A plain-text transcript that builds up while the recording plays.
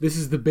This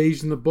is the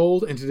Beige and The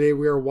Bold, and today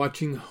we are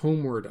watching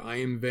Homeward. I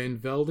am Van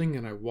Velding,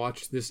 and I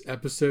watched this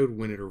episode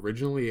when it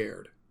originally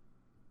aired.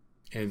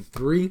 And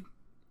 3,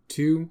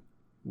 2,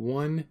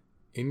 1,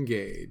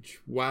 engage.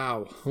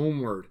 Wow,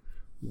 Homeward.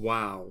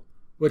 Wow.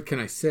 What can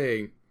I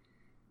say?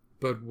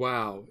 But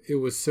wow, it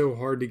was so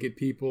hard to get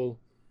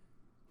people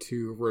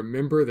to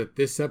remember that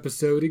this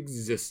episode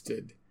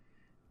existed.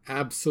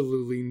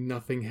 Absolutely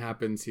nothing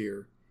happens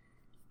here.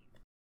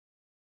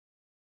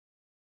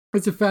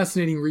 It's a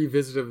fascinating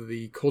revisit of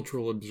the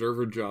cultural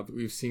observer job that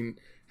we've seen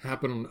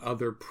happen on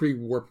other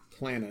pre-warp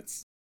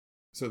planets.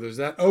 So there's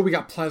that. Oh, we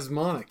got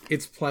plasmonic.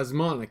 It's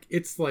plasmonic.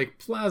 It's like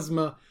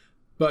plasma,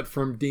 but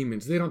from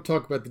demons. They don't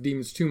talk about the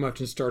demons too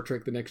much in Star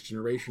Trek The Next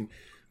Generation.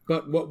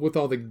 But what with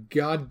all the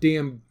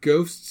goddamn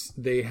ghosts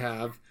they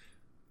have,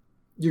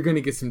 you're going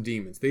to get some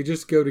demons. They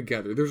just go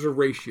together. There's a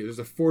ratio. There's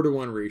a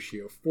 4-to-1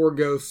 ratio. 4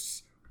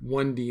 ghosts,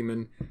 1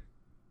 demon.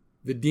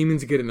 The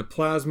demons get into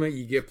plasma.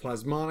 You get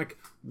plasmonic.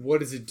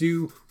 What does it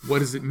do? What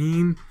does it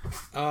mean?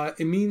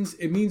 It means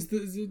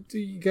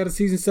you got a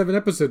season 7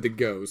 episode that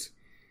goes.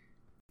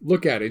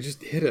 Look at it.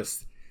 Just hit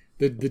us.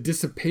 The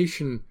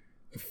dissipation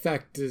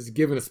effect has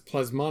given us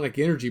plasmonic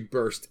energy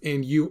burst,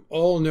 and you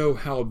all know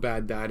how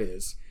bad that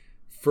is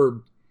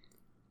for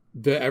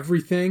the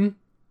everything.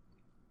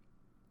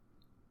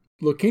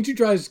 Look, can't you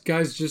guys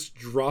just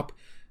drop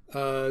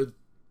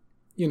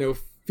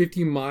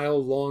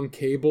 50-mile long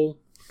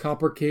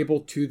copper cable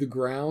to the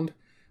ground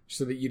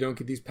so that you don't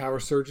get these power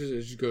surges?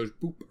 It just goes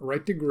boop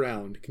right to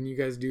ground. Can you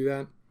guys do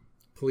that,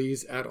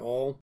 please, at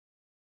all?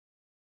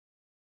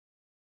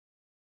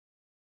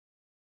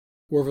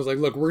 Worf was like,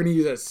 look, we're going to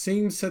use that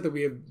same set that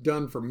we have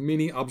done for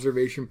many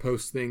observation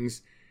post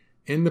things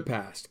in the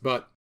past,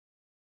 but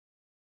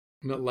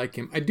I'm not like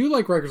him. I do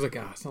like Riker's like,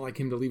 it's not like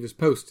him to leave his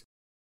post.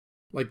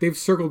 Like, they've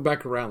circled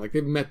back around. Like,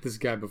 they've met this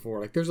guy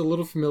before. Like, there's a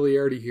little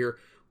familiarity here,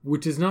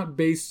 which is not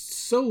based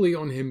solely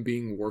on him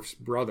being Worf's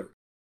brother.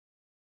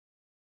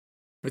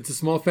 It's a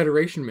small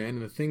federation, man,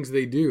 and the things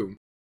they do.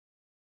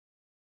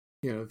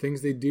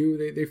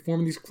 They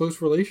form these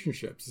close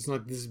relationships. It's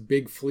not this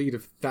big fleet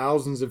of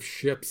thousands of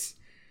ships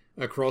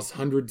across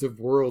hundreds of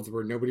worlds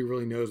where nobody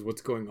really knows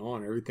what's going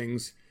on.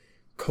 Everything's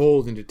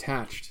cold and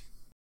detached.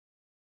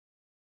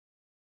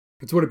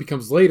 It's what it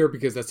becomes later,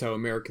 because that's how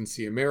Americans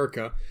see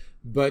America.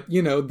 But,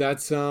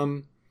 that's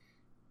what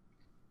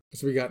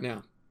we got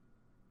now.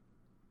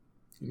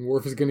 And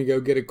Worf is going to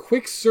go get a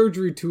quick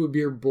surgery to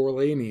appear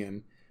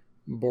Boraalanian,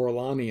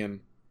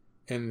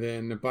 and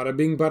then bada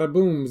bing, bada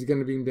boom is going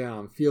to beam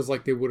down. Feels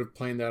like they would have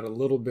planned that a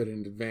little bit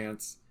in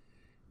advance.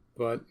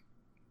 But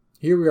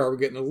here we are. We're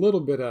getting a little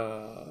bit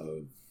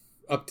of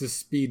up to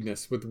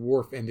speedness with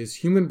Worf and his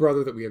human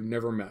brother that we have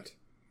never met.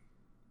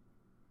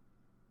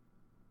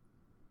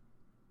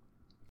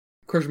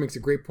 Crusher makes a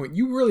great point.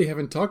 You really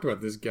haven't talked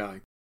about this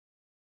guy.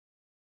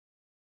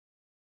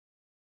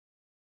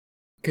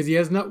 Because he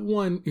has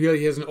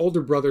he has an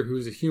older brother who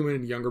is a human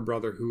and a younger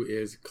brother who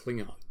is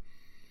Klingon.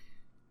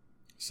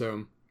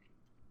 So,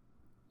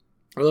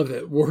 I love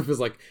that Worf is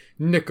like,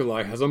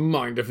 Nikolai has a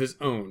mind of his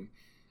own.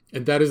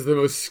 And that is the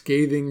most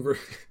scathing...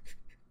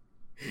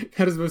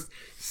 that is the most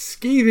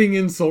scathing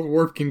insult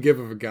Worf can give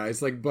of a guy.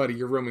 It's like, buddy,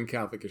 your Roman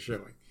Catholic is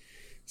showing.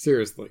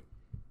 Seriously.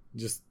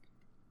 Just...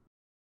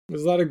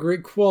 There's a lot of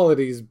great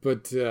qualities,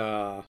 but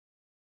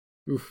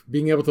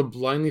being able to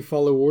blindly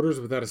follow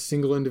orders without a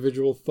single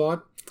individual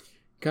thought,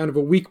 kind of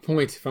a weak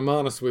point, if I'm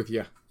honest with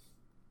you.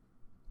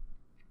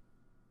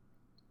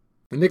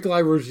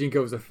 Nikolai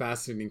Rozhenko is a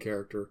fascinating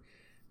character,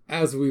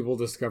 as we will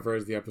discover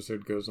as the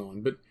episode goes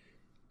on. But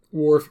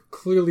Worf,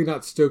 clearly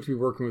not stoked to be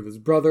working with his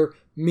brother.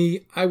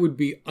 Me, I would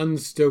be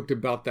unstoked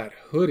about that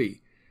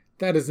hoodie.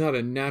 That is not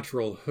a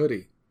natural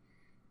hoodie.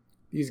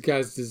 These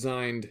guys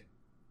designed...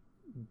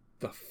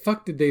 The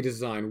fuck did they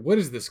design? What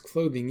is this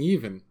clothing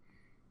even?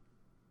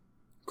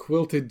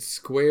 Quilted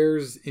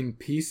squares in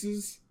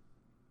pieces?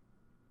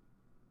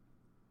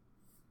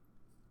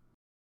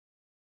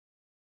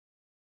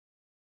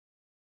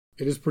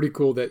 It is pretty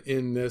cool that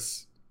in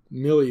this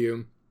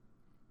milieu,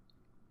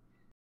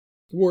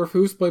 Worf,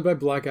 who's played by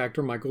black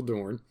actor Michael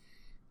Dorn,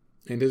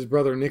 and his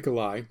brother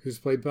Nikolai, who's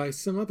played by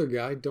some other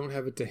guy, don't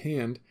have it to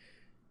hand,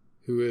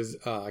 who is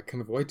kind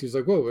of white. Who's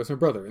like, whoa, that's my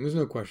brother. And there's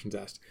no questions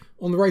asked.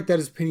 On the right, that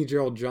is Penny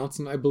Gerald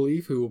Johnson, I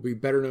believe, who will be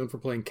better known for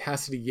playing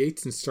Cassidy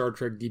Yates in Star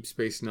Trek Deep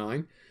Space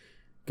Nine.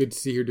 Good to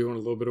see her doing a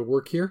little bit of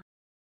work here.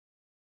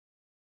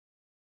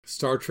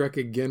 Star Trek,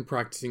 again,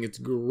 practicing its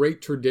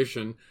great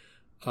tradition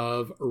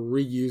of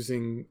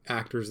reusing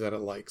actors that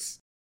it likes.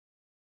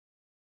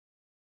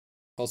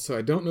 Also,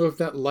 I don't know if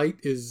that light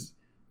is,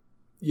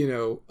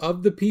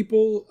 of the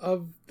people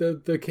of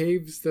the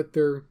caves that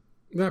they're...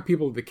 Not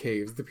people of the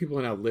caves. The people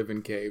who now live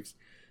in caves.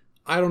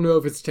 I don't know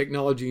if it's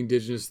technology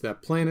indigenous to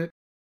that planet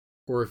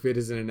or if it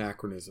is an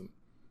anachronism.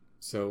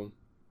 So,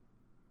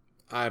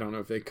 I don't know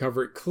if they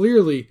cover it.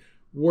 Clearly,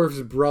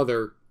 Worf's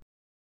brother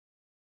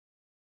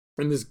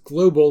and this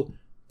global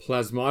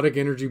plasmodic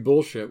energy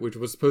bullshit, which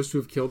was supposed to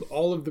have killed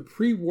all of the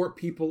pre-warp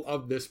people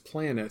of this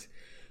planet,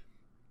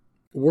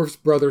 Worf's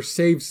brother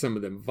saves some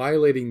of them,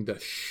 violating the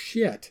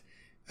shit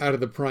out of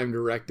the Prime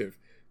Directive.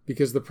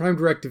 Because the Prime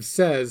Directive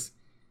says,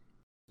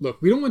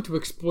 look, we don't want to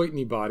exploit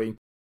anybody.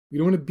 We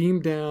don't want to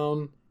beam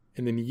down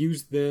and then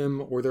use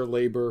them or their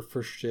labor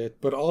for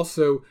shit. But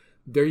also,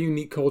 their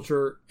unique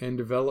culture and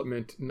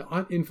development,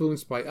 not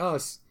influenced by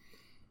us,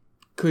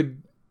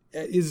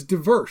 is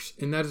diverse.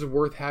 And that is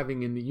worth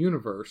having in the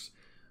universe.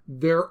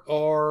 There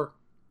are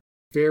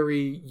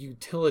very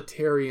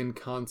utilitarian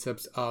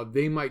concepts of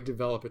they might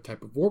develop a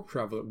type of warp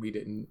travel that we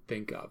didn't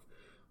think of,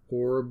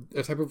 or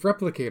a type of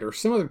replicator, or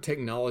some other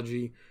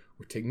technology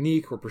or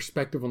technique or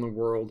perspective on the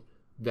world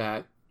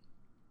that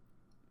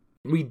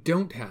we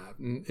don't have.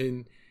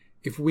 And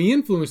if we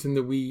influence them,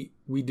 that we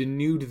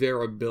denude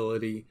their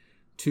ability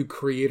to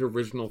create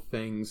original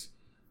things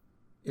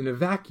in a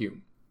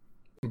vacuum,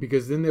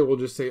 because then they will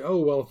just say, oh,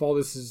 well, if all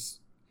this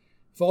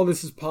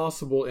is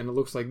possible and it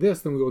looks like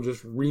this, then we will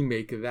just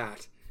remake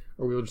that.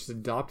 Or we'll just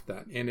adopt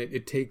that. And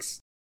it takes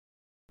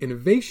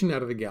innovation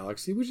out of the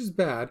galaxy, which is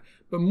bad,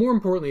 but more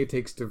importantly, it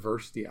takes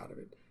diversity out of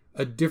it.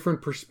 A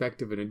different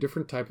perspective and a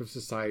different type of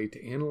society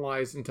to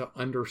analyze and to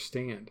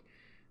understand.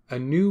 A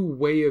new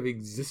way of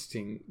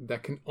existing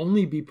that can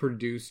only be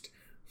produced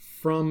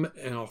from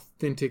an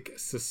authentic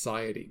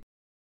society.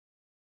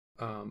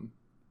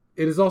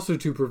 It is also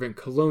to prevent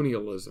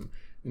colonialism.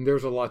 And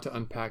there's a lot to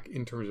unpack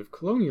in terms of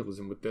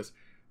colonialism with this.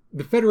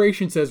 The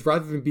Federation says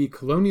rather than be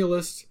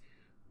colonialist,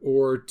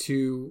 or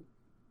to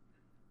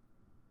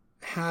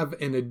have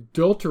an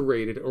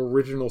adulterated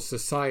original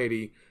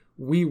society,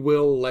 we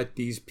will let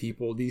these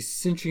people, these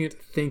sentient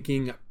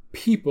thinking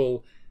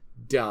people,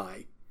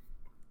 die.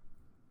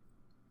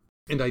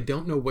 And I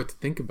don't know what to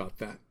think about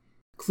that.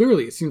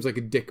 Clearly, it seems like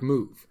a dick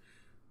move.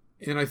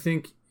 And I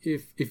think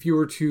if you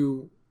were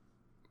to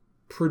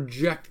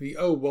project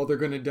oh, well, they're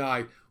going to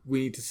die, we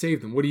need to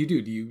save them. What do?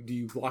 Do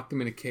you lock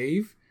them in a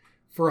cave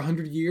for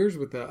 100 years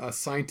with a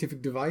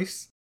scientific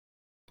device?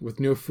 With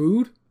no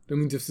food? No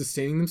means of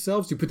sustaining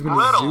themselves? Do you put them in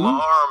a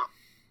zoo?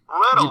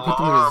 Do you put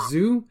them in a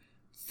zoo?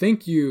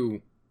 Thank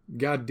you,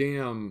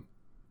 goddamn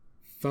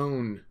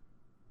phone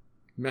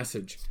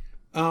message.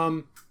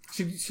 So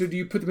do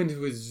you put them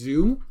into a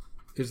zoo?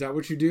 Is that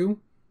what you do?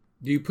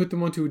 Do you put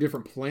them onto a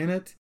different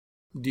planet?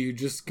 Do you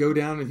just go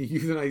down and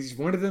euthanize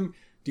one of them?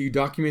 Do you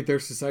document their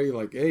society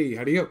like, hey,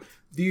 how do you go?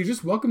 Do you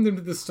just welcome them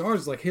to the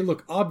stars like, hey,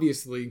 look,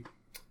 obviously,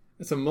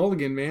 that's a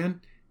mulligan,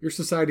 man. Your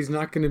society's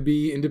not going to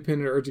be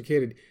independent or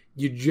educated.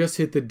 You just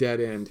hit the dead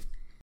end.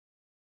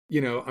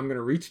 I'm going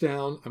to reach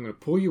down. I'm going to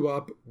pull you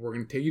up. We're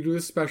going to take you to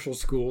a special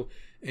school.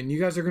 And you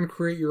guys are going to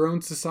create your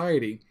own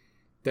society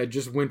that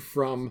just went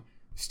from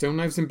stone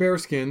knives and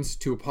bearskins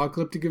to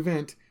apocalyptic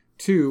event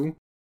to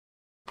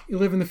you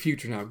live in the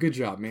future now. Good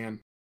job, man.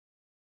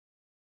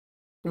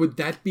 Would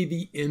that be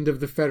the end of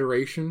the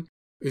Federation?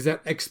 Is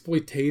that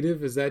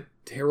exploitative? Is that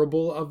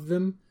terrible of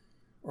them?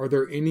 Are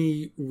there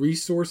any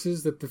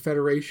resources that the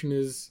Federation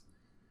is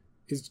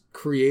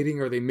creating?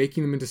 Are they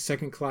making them into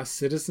second-class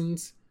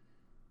citizens?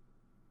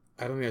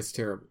 I don't think that's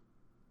terrible.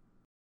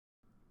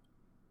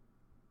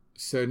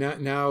 So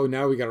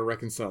now we got to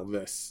reconcile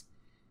this.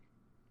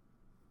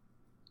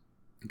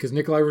 Because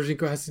Nikolai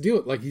Rozhenko has to deal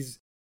with it. Like, he's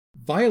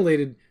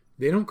violated...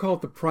 They don't call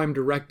it the Prime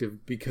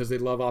Directive because they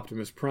love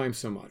Optimus Prime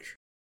so much.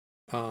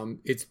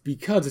 It's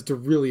because it's a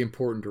really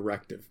important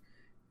directive.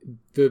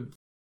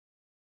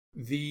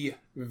 The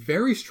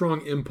very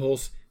strong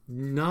impulse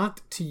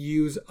not to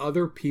use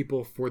other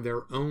people for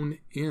their own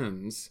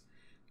ends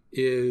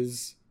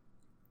is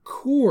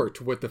core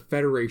to what the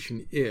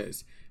Federation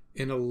is.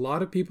 And a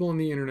lot of people on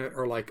the internet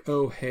are like,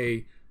 oh,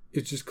 hey,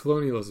 it's just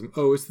colonialism.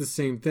 Oh, it's the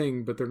same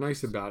thing, but they're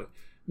nice about it.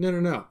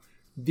 No.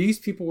 These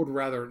people would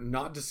rather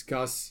not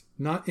discuss,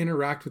 not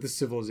interact with the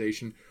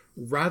civilization,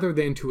 rather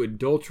than to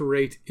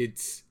adulterate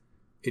its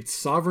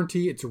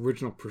sovereignty, its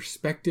original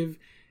perspective,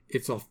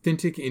 its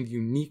authentic and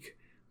unique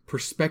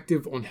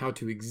perspective on how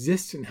to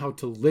exist and how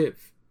to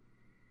live.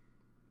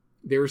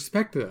 They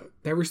respect that.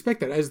 They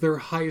respect that as their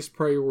highest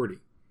priority.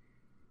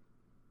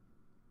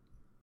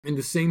 And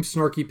the same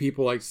snarky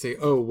people like to say,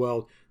 oh,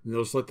 well,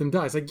 they'll just let them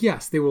die. It's like,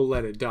 yes, they will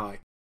let it die.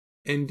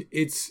 And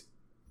it's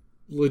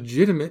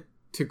legitimate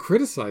to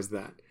criticize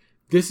that.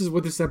 This is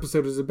what this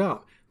episode is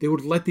about. They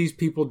would let these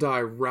people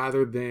die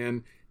rather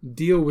than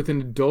deal with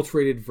an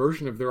adulterated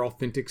version of their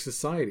authentic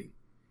society.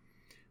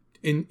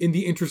 In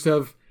the interest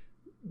of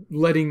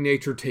letting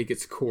nature take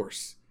its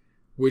course,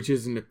 which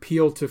is an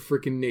appeal to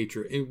freaking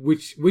nature, in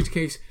which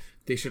case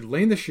they should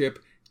land the ship,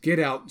 get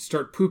out,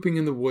 start pooping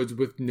in the woods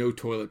with no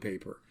toilet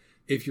paper.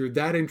 If you're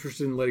that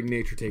interested in letting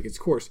nature take its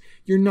course,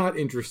 you're not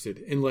interested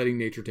in letting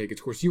nature take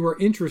its course. You are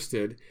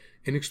interested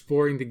in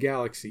exploring the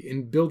galaxy,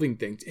 in building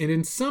things, and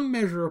in some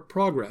measure of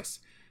progress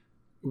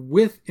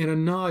with and a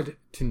nod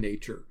to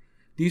nature.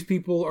 These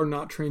people are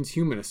not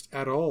transhumanists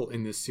at all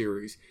in this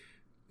series.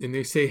 And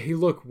they say, hey,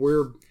 look,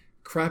 we're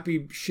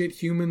crappy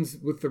shit humans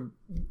with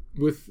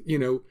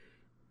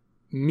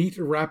meat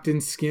wrapped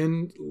in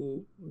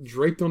skin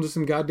draped onto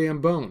some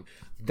goddamn bone.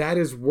 That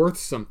is worth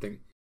something.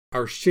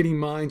 Our shitty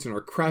minds and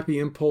our crappy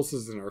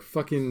impulses and our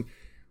fucking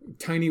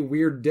tiny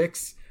weird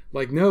dicks,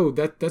 Like, no,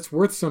 that's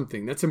worth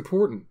something. That's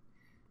important.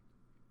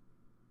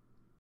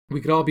 We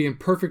could all be in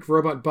perfect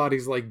robot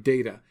bodies like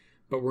Data,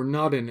 but we're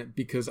not in it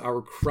because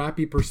our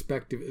crappy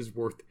perspective is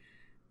worth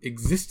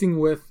existing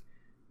with,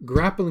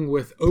 grappling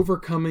with,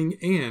 overcoming,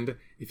 and,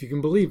 if you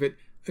can believe it,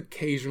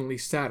 occasionally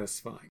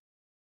satisfying.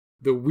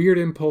 The weird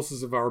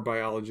impulses of our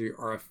biology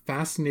are a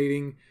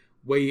fascinating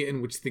way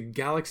in which the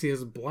galaxy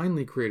has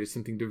blindly created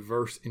something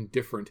diverse and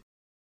different.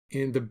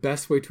 And the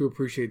best way to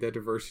appreciate that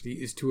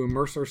diversity is to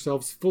immerse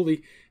ourselves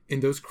fully in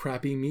those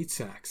crappy meat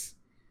sacks.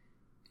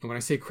 And when I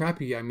say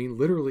crappy, I mean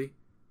literally.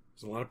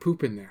 There's a lot of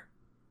poop in there.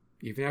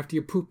 Even after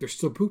you poop, there's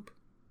still poop.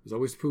 There's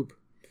always poop.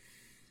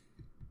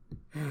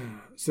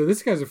 So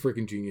this guy's a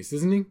freaking genius,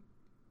 isn't he?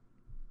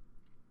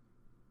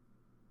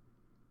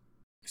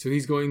 So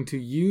he's going to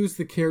use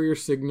the carrier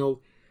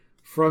signal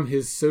from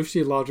his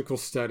sociological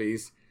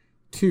studies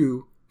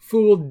to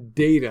fool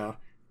Data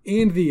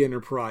and the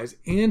Enterprise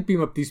and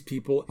beam up these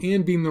people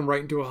and beam them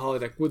right into a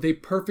holodeck with a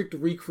perfect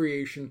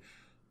recreation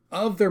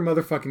of their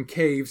motherfucking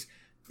caves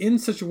in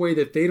such a way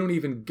that they don't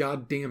even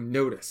goddamn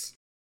notice.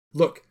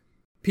 Look,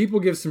 people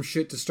give some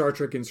shit to Star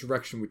Trek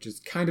Insurrection, which is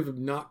kind of a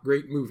not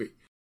great movie.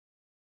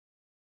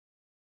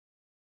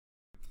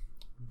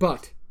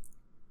 But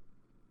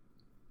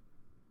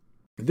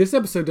this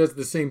episode does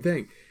the same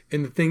thing.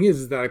 And the thing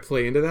is that I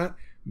play into that,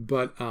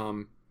 but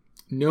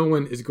no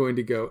one is going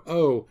to go,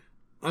 oh,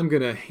 I'm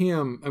going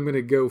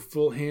to go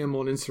full ham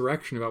on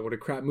Insurrection about what a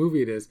crap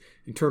movie it is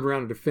and turn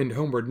around and defend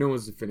Homeward. No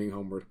one's defending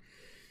Homeward.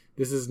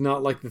 This is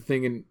not like the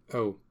thing in,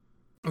 oh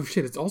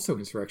shit, it's also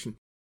Insurrection.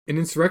 In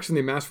Insurrection,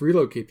 they mass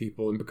relocate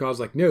people, and Picard's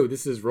like, no,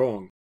 this is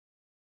wrong.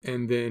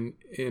 And then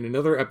in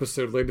another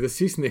episode later this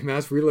season, they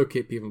mass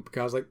relocate people, and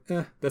Picard's like,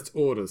 that's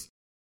orders.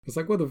 It's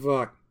like, what the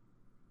fuck?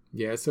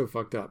 Yeah, it's so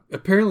fucked up.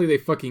 Apparently they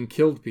fucking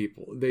killed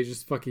people. They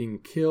just fucking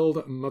killed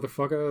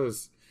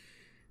motherfuckers.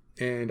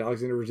 And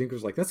Alexander Rodzinko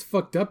was like, that's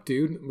fucked up,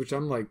 dude. Which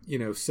I'm like,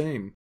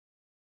 same.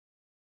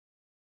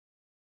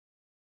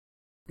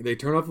 They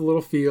turn off the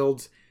little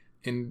fields,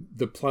 and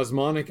the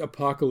plasmonic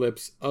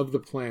apocalypse of the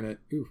planet,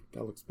 ooh,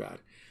 that looks bad,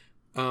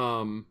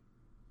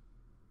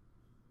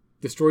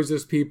 destroys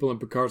those people, and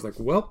Picard's like,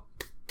 well,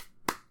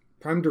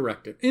 Prime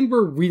Directive. And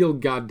we're real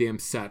goddamn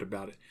sad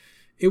about it.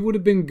 It would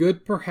have been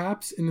good,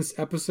 perhaps, in this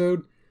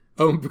episode.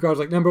 Oh, and Picard's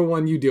like, number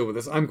one, you deal with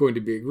this. I'm going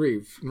to be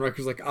aggrieved. And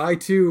Riker's like, I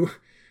too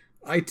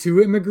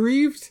am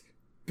aggrieved,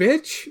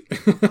 bitch.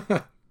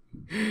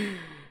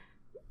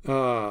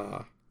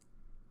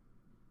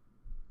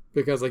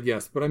 Because, like,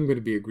 yes, but I'm going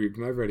to be aggrieved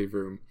in my ready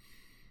room.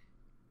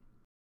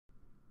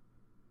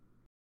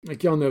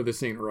 Like, y'all know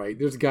this ain't right.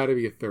 There's got to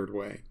be a third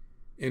way.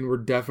 And we're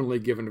definitely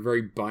given a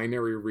very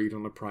binary read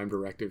on the Prime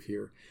Directive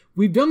here.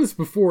 We've done this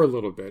before a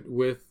little bit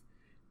with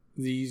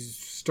the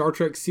Star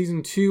Trek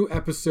Season 2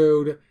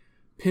 episode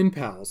Pen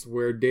Pals,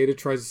 where Data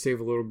tries to save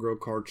a little girl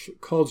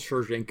called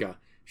Shrug.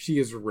 She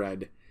is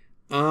red.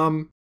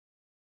 And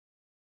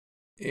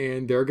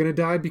they're going to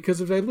die because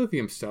of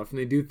dilithium stuff. And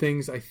they do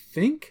things, I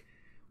think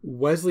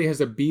Wesley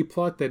has a B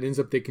plot that ends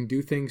up they can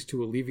do things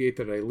to alleviate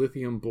the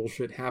dilithium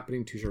bullshit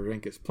happening to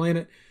Shrug's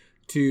planet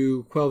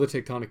to quell the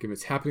tectonic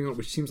events happening on it,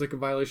 which seems like a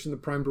violation of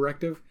the Prime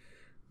Directive.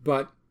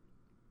 But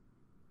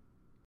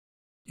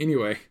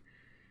anyway,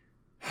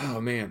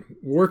 oh man,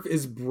 Worf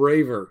is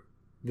braver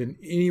than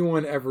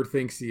anyone ever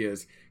thinks he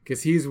is,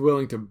 because he's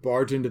willing to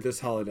barge into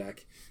this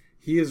holodeck.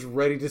 He is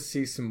ready to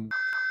see some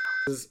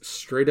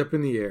straight up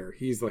in the air.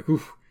 He's like,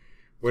 ooh,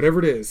 whatever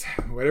it is,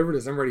 I'm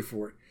ready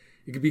for it.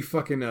 It could be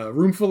fucking a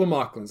room full of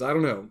Mocklins. I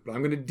don't know, but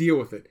I'm going to deal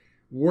with it.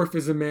 Worf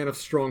is a man of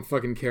strong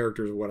fucking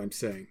character is what I'm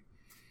saying.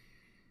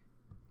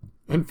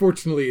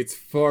 Unfortunately, it's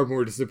far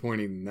more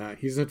disappointing than that.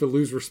 He doesn't have to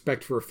lose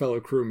respect for a fellow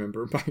crew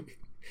member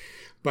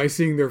by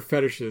seeing their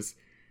fetishes.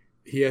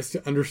 He has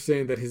to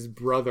understand that his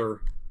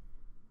brother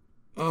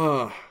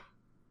got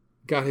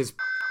his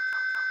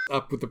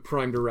up with the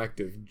Prime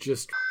Directive.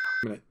 Just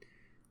a minute.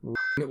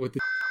 It with the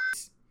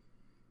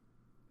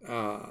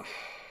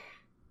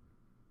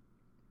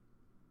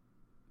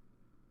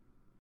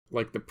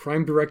like the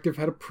Prime Directive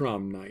had a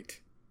prom night.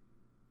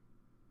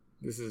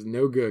 This is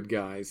no good,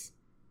 guys.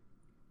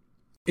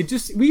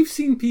 We've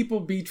seen people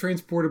be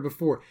transported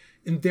before,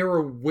 and they're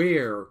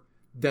aware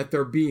that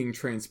they're being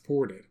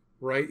transported,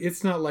 right?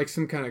 It's not like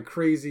some kind of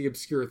crazy,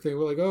 obscure thing.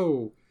 We're like,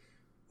 oh,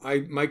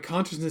 my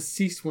consciousness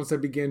ceased once I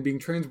began being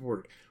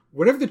transported.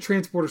 Whatever the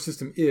transporter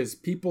system is,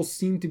 people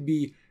seem to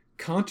be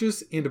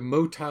conscious and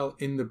motile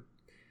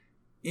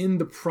in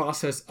the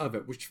process of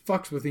it, which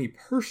fucks with me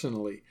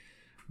personally.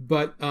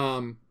 But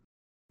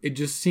it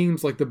just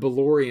seems like the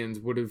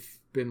Boralians would have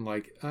been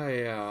like,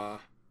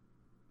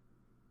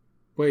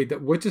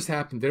 wait, what just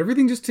happened? Did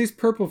everything just taste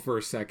purple for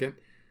a second?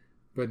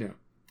 But no.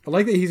 I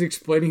like that he's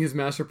explaining his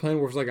master plan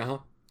where it's like,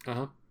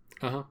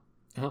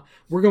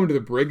 we're going to the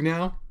brig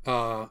now.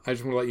 I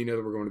just want to let you know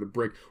that we're going to the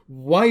brig.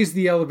 Why is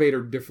the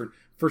elevator different?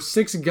 For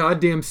 6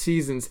 goddamn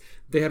seasons,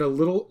 they had a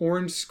little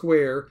orange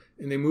square,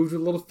 and they moved a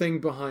little thing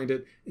behind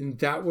it, and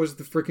that was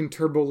the freaking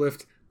turbo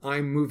lift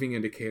I'm moving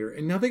indicator.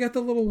 And now they got the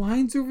little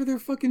lines over their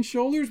fucking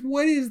shoulders?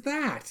 What is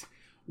that?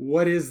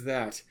 What is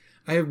that?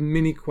 I have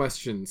many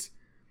questions.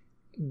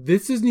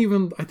 This isn't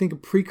even, I think, a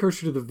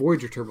precursor to the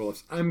Voyager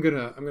turbolifts. I'm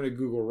gonna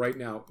Google right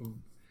now.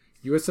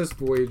 USS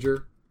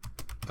Voyager,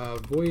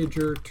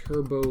 Voyager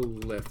turbo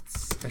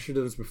lifts. I should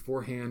have done this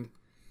beforehand.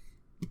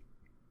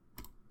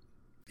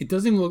 It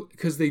doesn't look,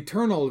 because they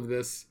turn all of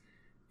this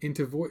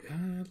into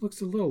it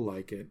looks a little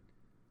like it.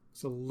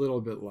 It's a little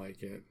bit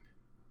like it.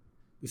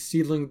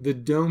 The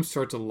dome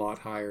starts a lot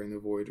higher in the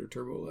Voyager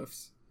turbo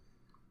lifts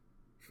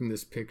from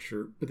this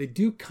picture, but they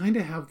do kind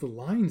of have the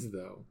lines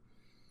though.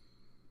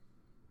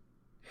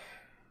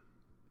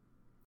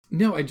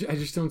 No, I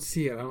just don't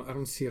see it. I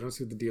don't see it. I don't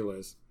see what the deal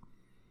is.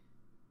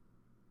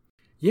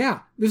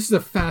 Yeah, this is a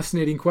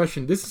fascinating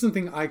question. This is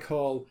something I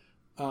call,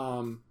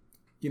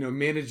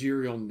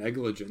 managerial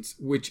negligence,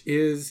 which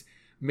is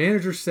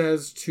manager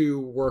says to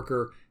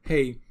worker,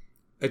 hey,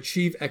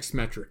 achieve X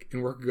metric.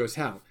 And worker goes,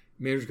 how?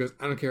 Manager goes,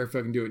 I don't care if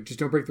I can do it. Just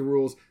don't break the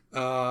rules.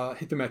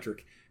 Hit the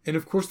metric. And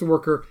of course the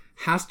worker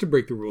has to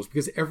break the rules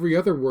because every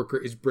other worker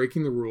is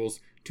breaking the rules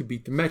to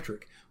beat the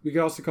metric. We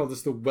could also call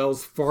this the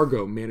Wells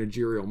Fargo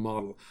managerial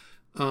model.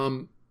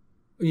 From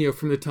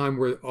the time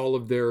where all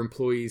of their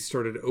employees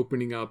started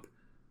opening up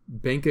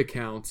bank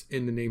accounts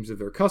in the names of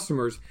their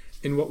customers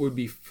in what would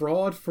be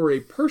fraud for a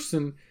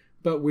person,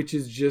 but which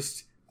is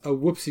just a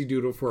whoopsie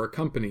doodle for a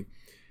company.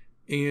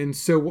 And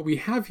so what we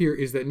have here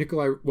is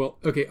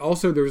that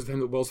also there was a time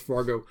that Wells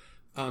Fargo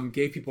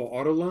gave people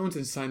auto loans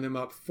and signed them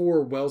up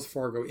for Wells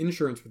Fargo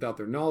insurance without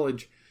their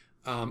knowledge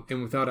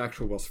and without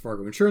actual Wells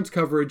Fargo insurance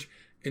coverage.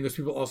 And those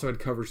people also had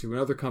coverage through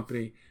another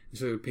company, and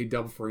so they would pay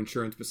double for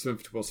insurance, but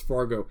sent it to Wells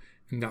Fargo,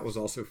 and that was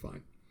also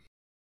fine.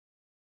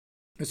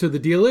 And so the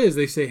deal is,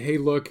 they say, hey,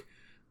 look,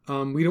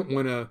 we don't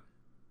want to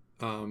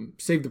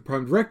save the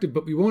Prime Directive,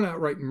 but we won't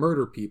outright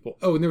murder people.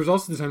 Oh, and there was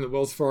also the time that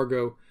Wells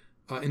Fargo,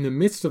 in the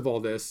midst of all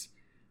this,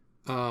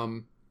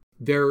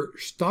 their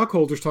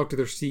stockholders talked to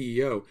their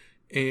CEO,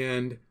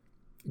 and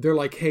they're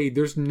like, hey,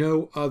 there's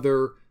no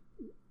other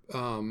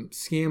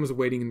scams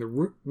waiting in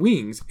the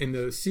wings. And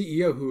the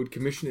CEO, who had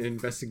commissioned an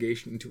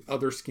investigation into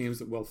other scams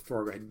that Wells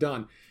Fargo had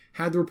done,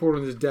 had the report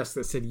on his desk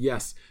that said,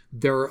 yes,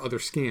 there are other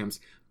scams.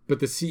 But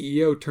the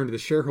CEO turned to the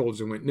shareholders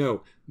and went,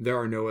 no, there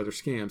are no other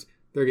scams.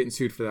 They're getting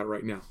sued for that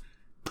right now.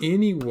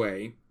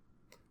 Anyway,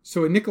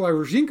 so what Nikolai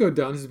Rozhenko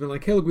done has been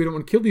like, hey, look, we don't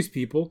want to kill these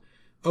people.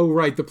 Oh,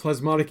 right, the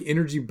plasmatic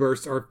energy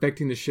bursts are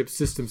affecting the ship's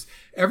systems.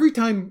 Every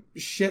time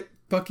shit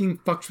fucking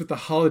fucks with the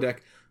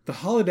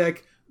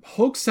holodeck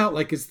hulks out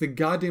like it's the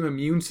goddamn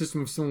immune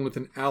system of someone with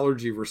an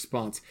allergy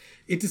response.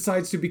 It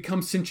decides to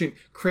become sentient,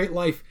 create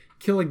life,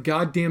 kill a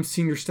goddamn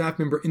senior staff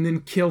member, and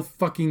then kill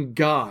fucking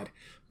God.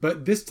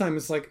 But this time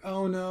it's like,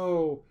 oh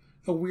no,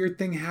 a weird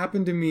thing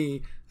happened to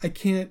me. I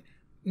can't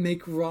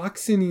make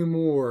rocks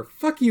anymore.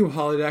 Fuck you,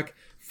 holodeck.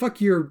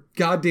 Fuck your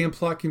goddamn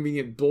plot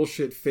convenient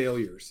bullshit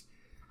failures.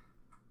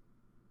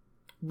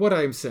 What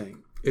I'm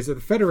saying is that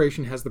the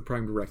Federation has the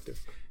Prime Directive.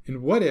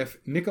 And what if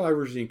Nikolai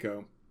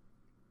Rozhenko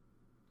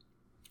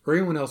or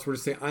anyone else were to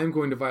say, I'm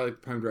going to violate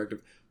the Prime Directive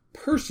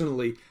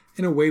personally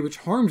in a way which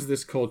harms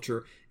this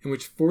culture and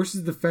which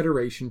forces the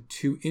Federation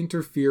to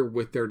interfere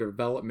with their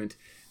development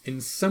in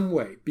some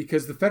way,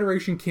 because the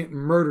Federation can't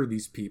murder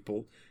these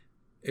people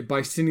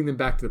by sending them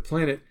back to the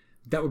planet.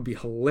 That would be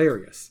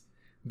hilarious.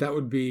 That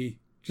would be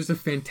just a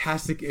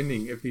fantastic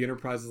ending if the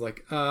Enterprise is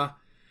like,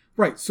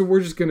 right, so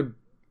we're just going to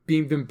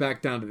beam them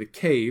back down to the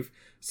cave.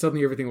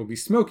 Suddenly everything will be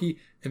smoky,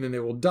 and then they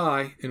will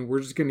die, and we're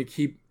just going to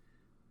keep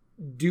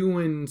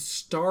doing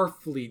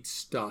Starfleet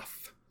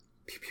stuff.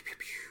 Pew, pew, pew,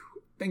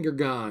 pew. Finger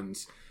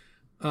guns.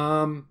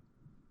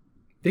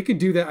 They could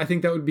do that. I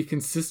think that would be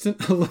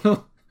consistent.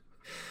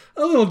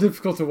 A little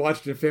difficult to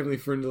watch in a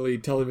family-friendly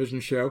television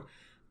show.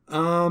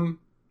 But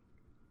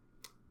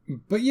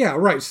yeah,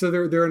 right. So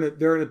they're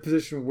in a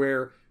position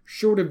where,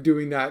 short of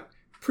doing that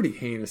pretty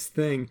heinous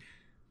thing,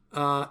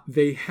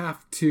 they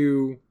have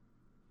to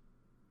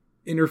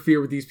interfere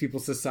with these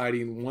people's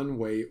society in one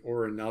way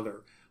or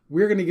another.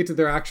 We're going to get to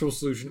their actual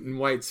solution and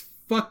why it's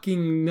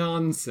fucking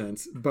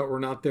nonsense, but we're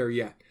not there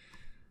yet.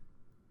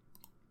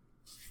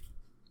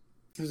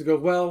 So go,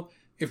 well,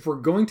 if we're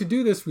going to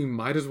do this, we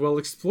might as well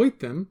exploit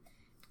them.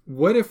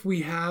 What if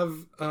we have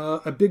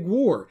a big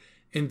war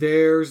and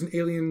there's an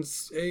alien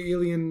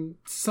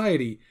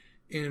society,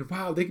 and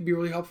wow, they could be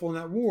really helpful in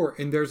that war,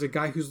 and there's a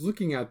guy who's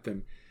looking at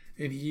them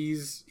and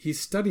he's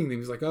studying them.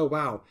 He's like, oh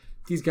wow,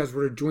 if these guys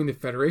were to join the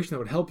Federation, that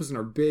would help us in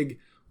our big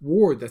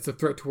war that's a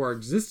threat to our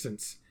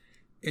existence.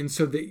 And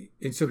so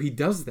he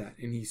does that,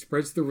 and he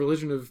spreads the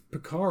religion of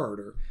Picard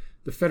or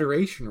the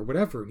Federation or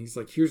whatever, and he's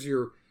like, here's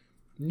your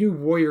new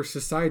warrior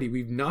society.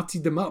 We've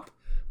Nazi'd them up.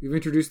 We've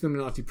introduced them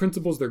to Nazi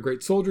principles. They're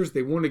great soldiers.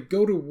 They want to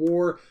go to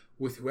war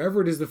with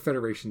whoever it is the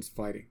Federation's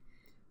fighting.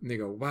 And they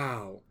go,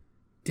 wow,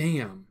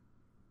 damn.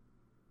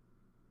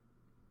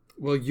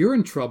 Well, you're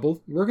in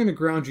trouble. We're going to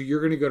ground you. You're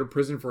going to go to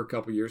prison for a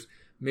couple years.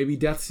 Maybe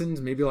death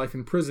sentence, maybe life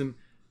in prison.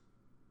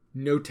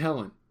 No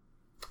telling.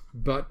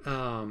 But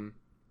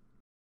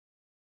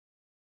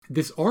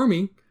this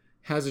army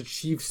has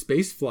achieved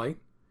space flight.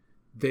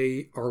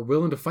 They are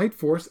willing to fight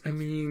for us. I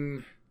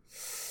mean,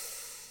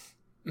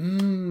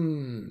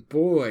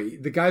 Boy,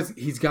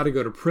 he's got to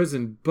go to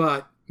prison,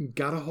 but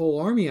got a whole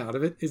army out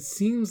of it. It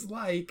seems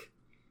like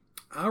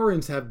our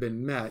ends have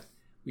been met.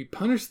 We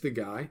punished the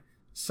guy.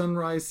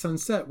 Sunrise,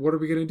 sunset. What are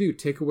we going to do?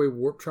 Take away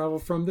warp travel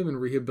from them and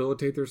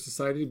rehabilitate their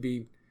society to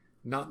be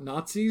not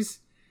Nazis?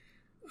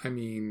 I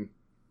mean,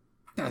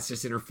 that's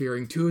just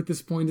interfering too at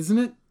this point, isn't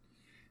it?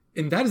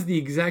 And that is the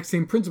exact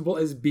same principle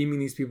as beaming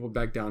these people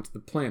back down to the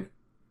planet.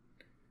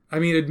 I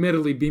mean,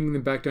 admittedly, beaming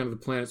them back down to the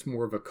planet is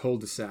more of a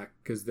cul-de-sac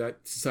because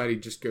that society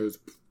just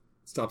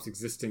stops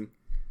existing.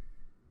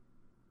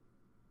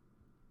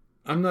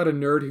 I'm not a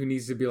nerd who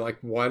needs to be like,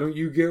 why don't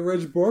you get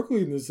Reg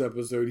Barkley in this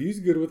episode? He's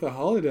good with a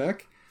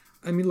holodeck.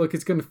 I mean, look,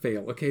 it's going to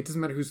fail, okay? It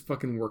doesn't matter who's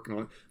fucking working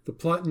on it. The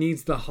plot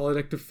needs the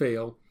holodeck to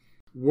fail.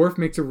 Worf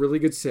makes a really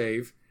good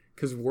save,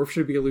 because Worf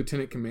should be a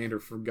lieutenant commander,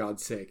 for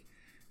God's sake.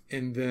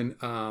 And then,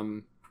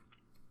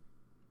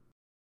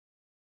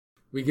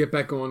 we get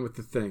back on with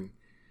the thing.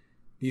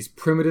 These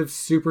primitive,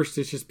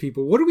 superstitious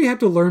people. What do we have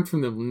to learn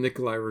from them,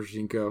 Nikolai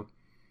Rozhenko?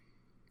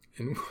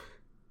 And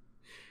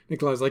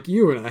Nikolai's like,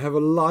 you and I have a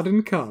lot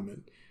in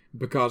common.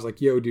 Because like,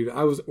 yo, dude,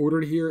 I was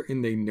ordered here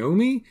and they know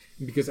me.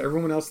 And because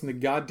everyone else in the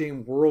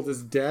goddamn world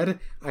is dead,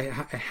 it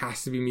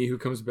has to be me who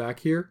comes back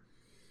here.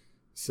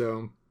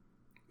 So,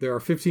 there are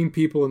 15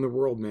 people in the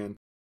world, man.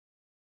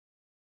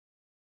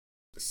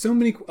 So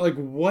many, like,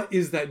 what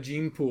is that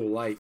gene pool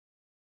like?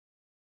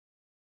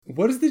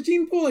 What is the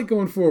gene pool like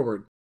going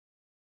forward?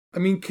 I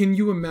mean, can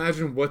you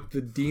imagine what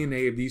the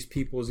DNA of these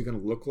people is going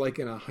to look like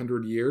in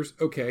 100 years?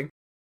 Okay.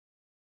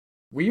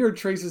 We are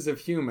traces of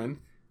human.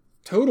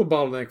 Total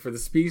bottleneck for the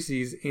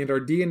species, and our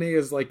DNA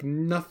is like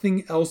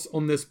nothing else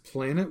on this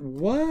planet?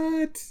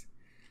 What?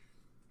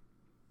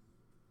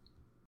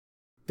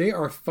 They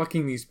are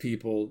fucking these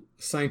people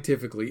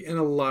scientifically in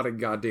a lot of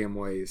goddamn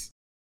ways.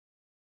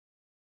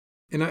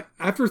 And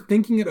after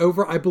thinking it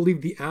over, I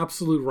believe the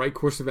absolute right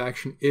course of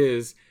action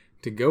is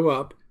to go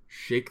up,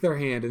 shake their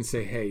hand, and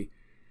say, hey,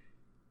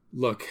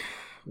 look,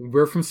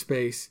 we're from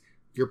space,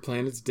 your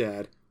planet's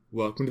dead,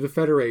 welcome to the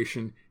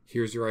Federation,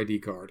 here's your ID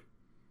card.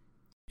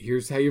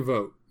 Here's how you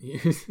vote.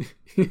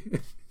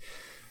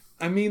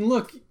 I mean,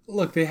 look,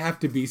 they have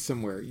to be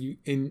somewhere.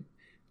 And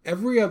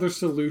every other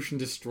solution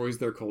destroys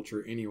their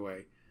culture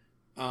anyway.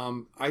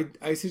 I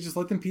say just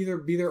let them be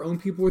their own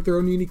people with their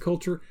own unique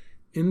culture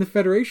in the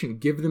Federation.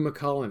 Give them a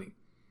colony.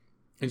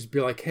 And just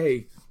be like,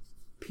 hey,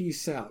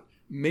 peace out.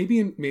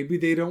 Maybe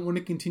they don't want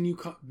to continue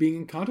being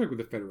in contact with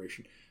the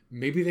Federation.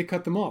 Maybe they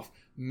cut them off.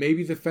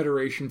 Maybe the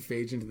Federation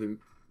fades into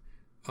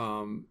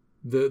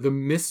the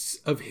mists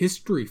of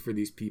history for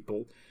these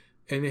people,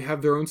 and they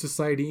have their own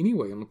society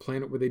anyway on a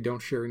planet where they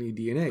don't share any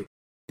DNA.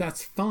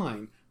 That's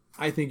fine.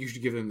 I think you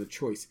should give them the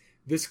choice.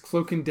 This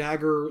cloak and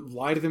dagger,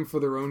 lie to them for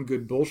their own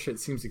good bullshit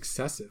seems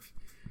excessive.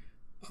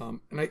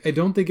 And I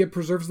don't think it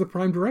preserves the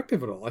Prime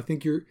Directive at all. I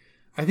think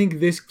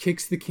this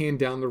kicks the can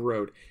down the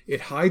road.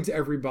 It hides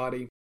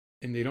everybody,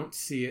 and they don't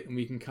see it, and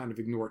we can kind of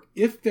ignore it.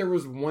 If there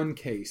was one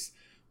case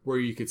where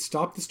you could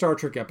stop the Star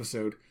Trek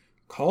episode,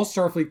 call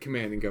Starfleet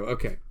Command, and go,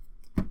 okay,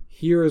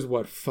 here is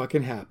what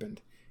fucking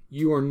happened.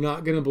 You are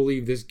not going to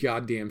believe this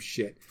goddamn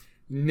shit.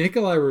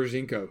 Nikolai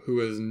Rozhenko, who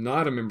is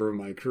not a member of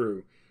my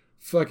crew,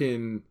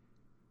 fucking...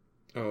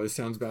 Oh, this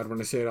sounds bad when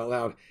I say it out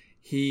loud.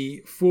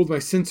 He fooled my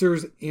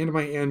sensors and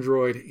my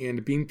android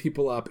and beamed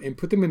people up and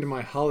put them into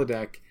my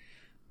holodeck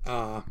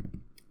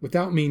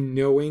without me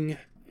knowing.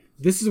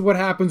 This is what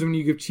happens when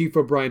you give Chief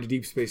O'Brien to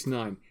Deep Space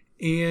Nine.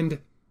 And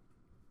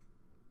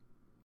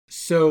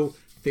so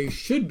they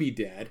should be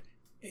dead,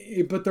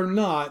 but they're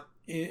not.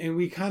 And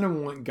we kind of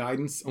want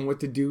guidance on what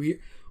to do here.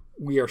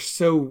 We are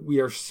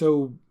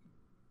so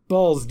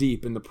balls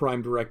deep in the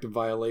Prime Directive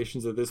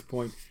violations at this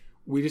point.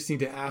 We just need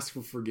to ask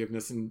for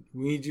forgiveness, and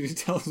we need you to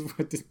tell us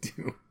what to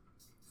do.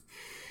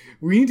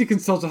 We need to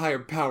consult a higher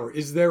power.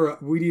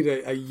 We need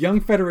a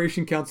young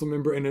Federation Council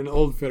member and an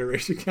old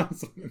Federation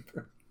Council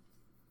member.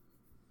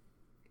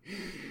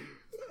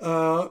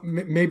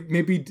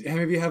 Maybe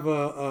have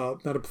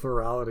not a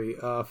plurality,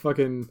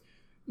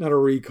 not a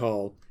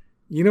recall.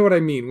 You know what I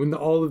mean? When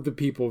all of the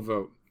people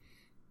vote.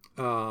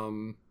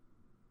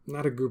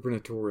 Not a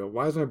gubernatorial.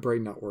 Why is my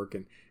brain not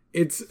working?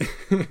 It's...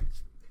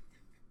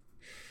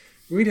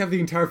 We'd have the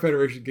entire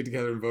Federation get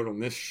together and vote on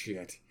this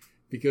shit.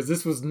 Because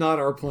this was not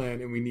our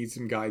plan and we need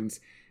some guidance.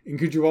 And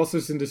could you also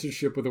send us a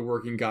ship with a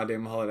working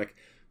goddamn holodeck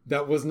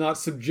that was not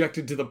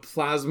subjected to the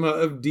plasma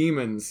of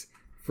demons?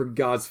 For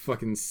God's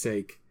fucking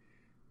sake.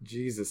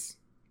 Jesus.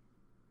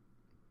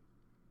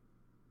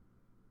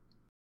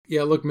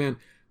 Yeah, look, man.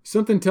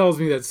 Something tells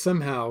me that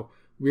somehow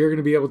we are going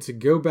to be able to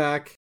go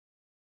back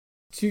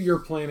to your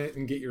planet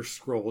and get your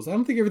scrolls. I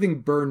don't think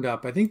everything burned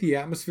up. I think the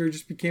atmosphere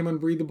just became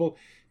unbreathable.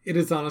 It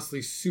is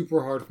honestly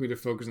super hard for me to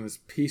focus on this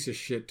piece of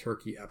shit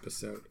turkey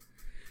episode.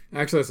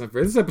 Actually, that's not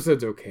fair. This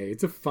episode's okay.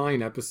 It's a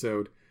fine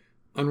episode.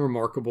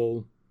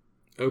 Unremarkable.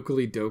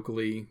 Oakley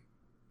dokley.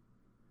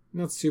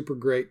 Not super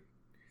great.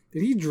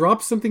 Did he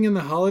drop something in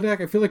the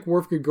holodeck? I feel like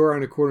Worf could go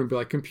around a corner and be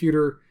like,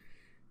 computer,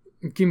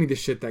 give me the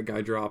shit that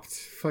guy dropped.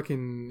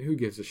 Fucking, who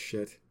gives a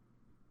shit?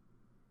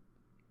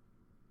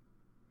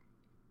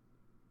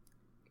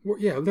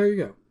 Yeah, there you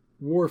go.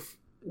 Worf,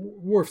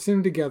 send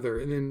them together,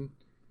 and then...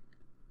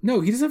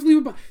 No, he doesn't have to leave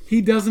it behind.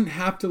 He doesn't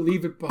have to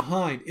leave it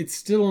behind. It's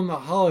still on the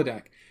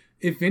holodeck.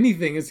 If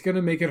anything, it's going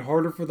to make it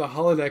harder for the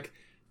holodeck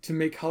to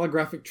make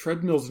holographic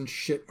treadmills and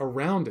shit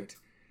around it.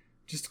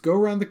 Just go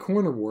around the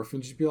corner, Worf,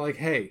 and just be like,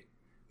 hey,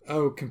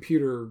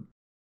 computer,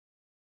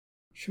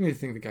 show me the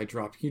thing the guy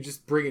dropped. Can you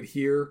just bring it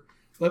here?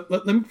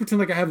 Let me pretend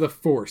like I have the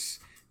Force.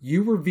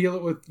 You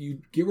reveal it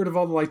you get rid of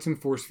all the lights and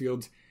force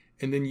fields,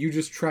 and then you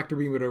just tractor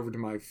beam it over to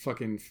my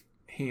fucking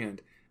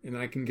hand, and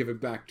then I can give it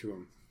back to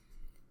him.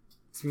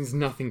 This means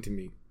nothing to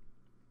me.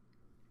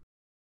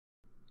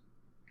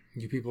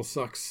 You people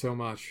suck so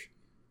much.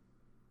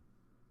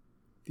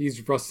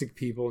 These rustic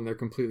people in their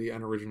completely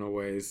unoriginal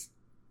ways.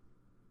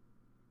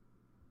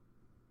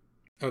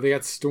 Oh, they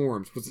got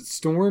storms. Was it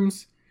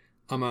storms?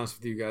 I'm honest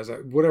with you guys.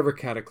 Whatever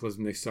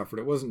cataclysm they suffered,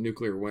 it wasn't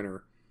nuclear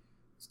winter.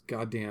 It's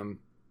goddamn,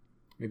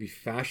 maybe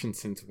fashion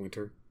sense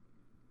winter.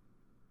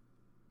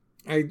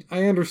 I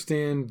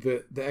understand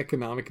the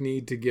economic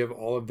need to give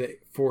all of the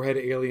forehead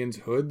aliens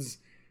hoods,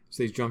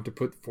 so they jump to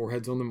put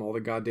foreheads on them all the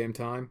goddamn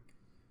time.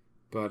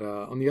 But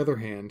on the other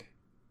hand,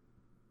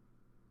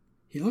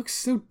 he looks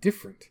so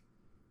different.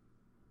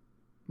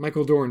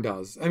 Michael Dorn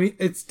does. I mean,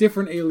 it's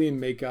different alien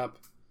makeup,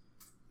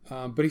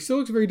 but he still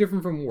looks very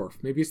different from Worf.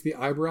 Maybe it's the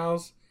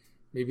eyebrows.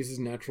 Maybe it's his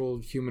natural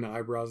human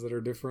eyebrows that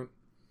are different.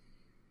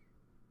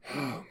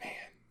 Oh, man.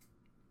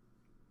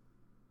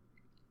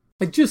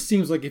 It just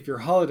seems like if your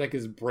holodeck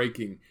is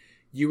breaking,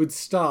 you would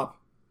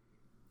stop,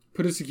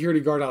 put a security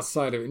guard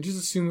outside of it, and just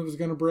assume it was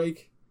going to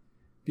break.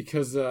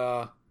 Because,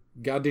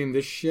 goddamn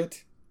this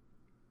shit.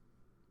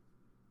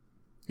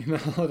 And the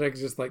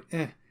holodeck's just like,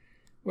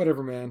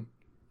 whatever, man.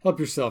 Help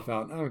yourself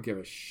out. I don't give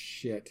a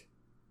shit.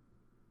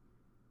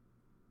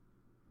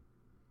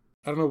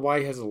 I don't know why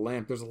he has a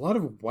lamp. There's a lot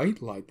of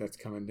white light that's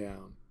coming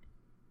down.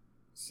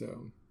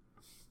 So.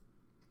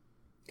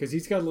 Because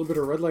he's got a little bit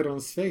of red light on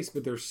his face,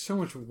 but there's so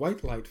much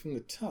white light from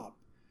the top.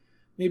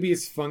 Maybe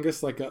it's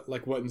fungus like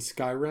what in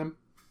Skyrim.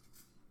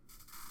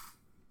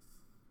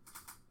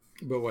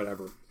 But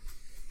whatever.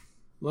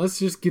 Let's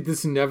just get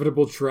this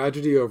inevitable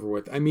tragedy over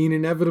with. I mean,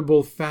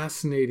 inevitable,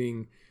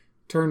 fascinating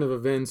turn of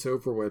events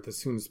over with as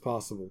soon as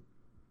possible.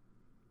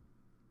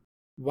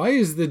 Why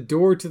is the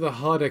door to the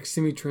holodeck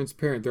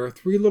semi-transparent? There are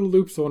 3 little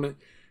loops on it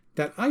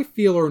that I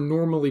feel are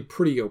normally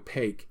pretty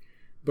opaque.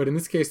 But in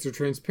this case, they're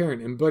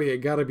transparent. And buddy, I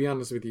gotta be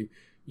honest with you.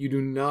 You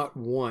do not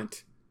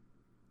want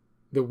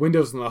the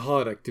windows on the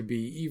holodeck to be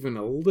even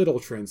a little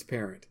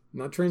transparent.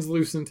 Not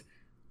translucent,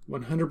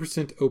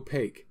 100%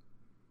 opaque.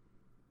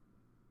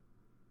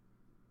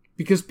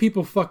 Because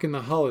people fuck in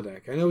the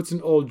holodeck. I know it's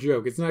an old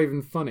joke. It's not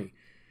even funny.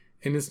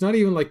 And it's not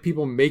even like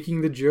people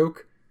making the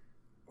joke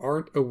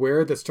aren't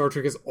aware that Star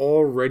Trek has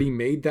already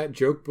made that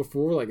joke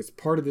before. Like, it's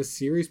part of this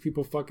series,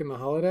 people fuck in the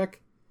holodeck.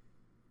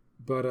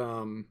 But,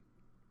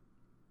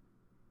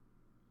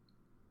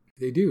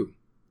 they do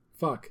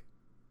fuck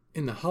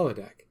in the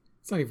holodeck.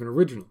 It's not even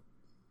original.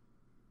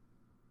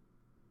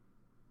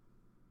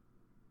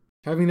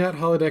 Having that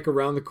holodeck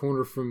around the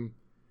corner from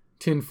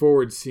 10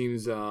 forward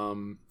seems,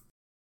 wow,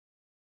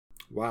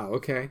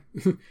 okay.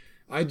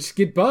 I just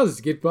get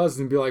buzzed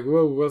and be like,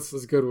 whoa, let's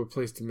go to a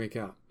place to make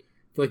out.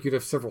 I feel like you'd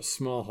have several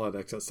small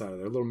holodecks outside of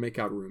there, little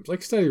makeout rooms,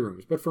 like study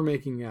rooms, but for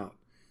making out.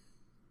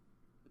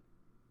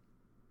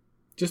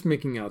 Just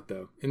making out,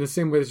 though. In the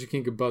same way that you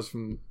can't get buzzed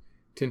from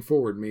 10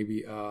 forward, maybe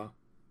you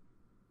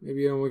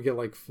don't want to get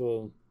like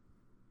full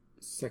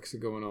sex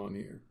going on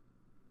here.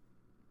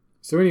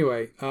 So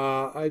anyway,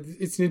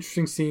 it's an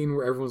interesting scene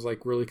where everyone's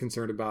like really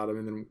concerned about him,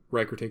 and then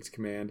Riker takes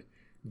command.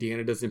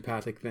 Deanna does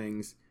empathic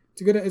things.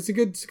 It's a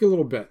good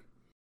little bit.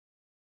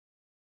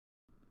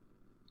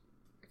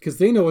 Because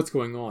they know what's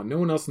going on. No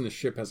one else on the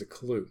ship has a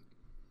clue.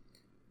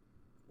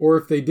 Or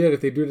if they did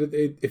put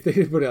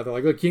it out there,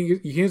 like, look, you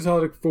can't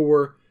tell it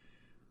 4,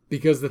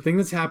 because the thing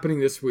that's happening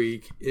this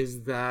week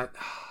is that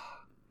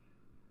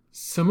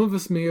some of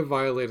us may have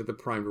violated the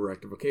Prime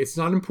Directive. Okay, it's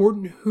not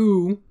important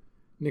who,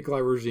 Nikolai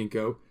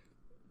Rozhenko.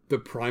 The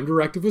Prime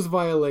Directive was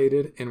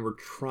violated, and we're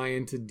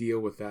trying to deal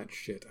with that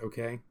shit.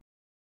 Okay,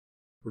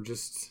 we're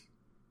just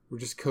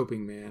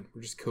coping, man.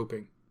 We're just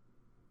coping.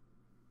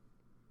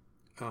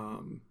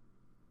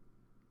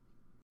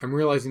 I'm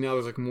realizing now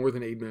there's like more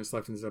than 8 minutes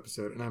left in this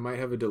episode, and I might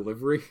have a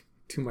delivery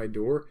to my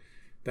door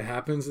that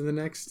happens in the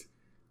next,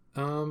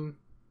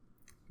 unless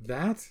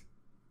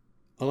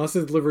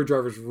the delivery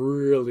driver's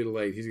really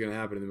late, he's going to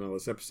happen in the middle of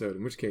this episode,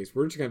 in which case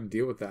we're just going to have to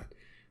deal with that.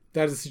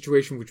 That is a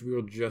situation which we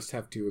will just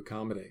have to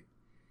accommodate.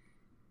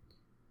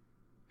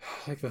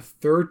 Like the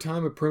 3rd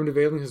time a primitive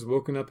alien has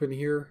woken up in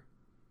here,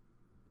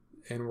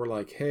 and we're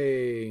like,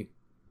 hey,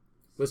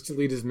 let's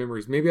delete his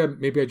memories. Maybe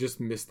I just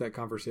missed that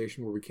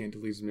conversation where we can't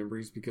delete his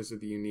memories because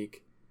of the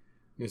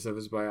uniqueness of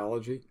his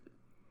biology.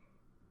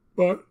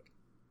 But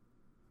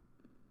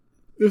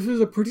this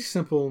is a pretty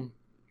simple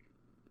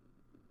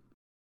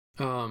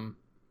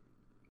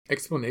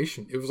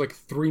explanation. It was like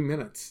 3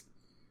 minutes.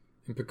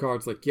 And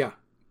Picard's like, yeah.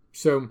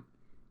 So,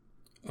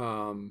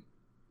 your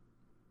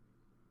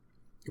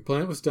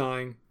planet was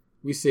dying.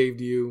 We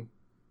saved you.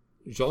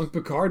 Jean-Luc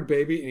Picard,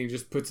 baby, and he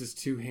just puts his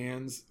two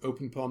hands,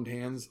 open-palmed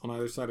hands, on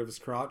either side of his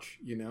crotch,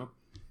 you know?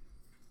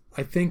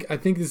 I think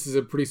this is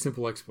a pretty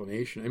simple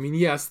explanation. I mean,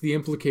 yes, the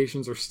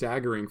implications are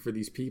staggering for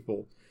these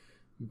people,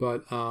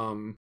 but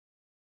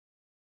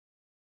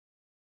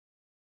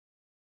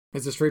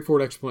it's a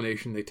straightforward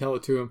explanation. They tell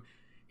it to him.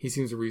 He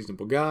seems a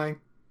reasonable guy,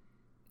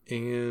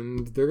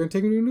 and they're going to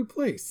take him to a new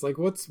place. Like,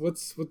 what's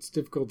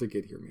difficult to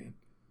get here, man?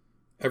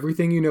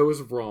 Everything you know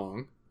is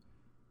wrong,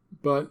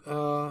 but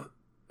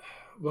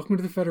welcome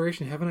to the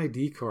Federation. Have an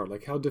ID card.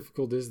 Like, how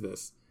difficult is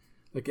this?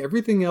 Like,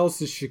 everything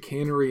else is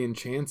chicanery and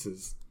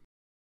chances.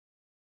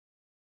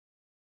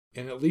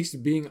 And at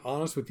least being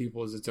honest with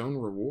people is its own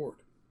reward.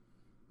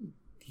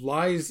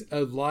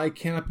 A lie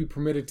cannot be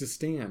permitted to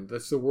stand.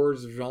 That's the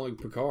words of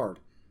Jean-Luc Picard.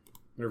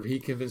 Whenever he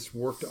convinced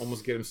Worf to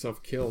almost get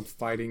himself killed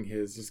fighting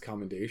his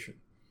commendation.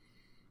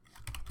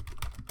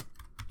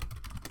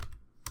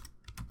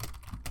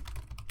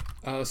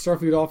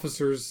 Starfleet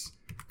officers'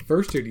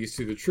 first duty is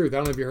to the truth. I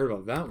don't know if you heard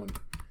about that one.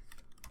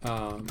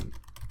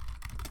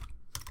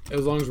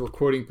 As long as we're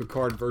quoting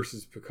Picard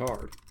versus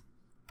Picard.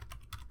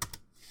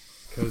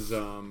 Because,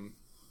 oh,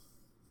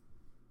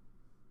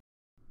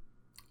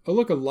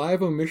 look, a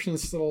live omission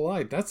is still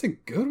alive. That's a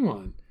good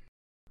one.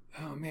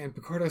 Oh, man,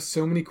 Picard has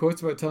so many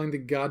quotes about telling the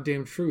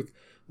goddamn truth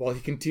while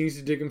he continues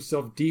to dig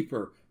himself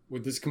deeper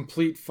with this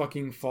complete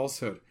fucking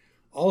falsehood.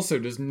 Also,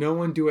 does no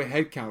one do a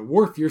head count?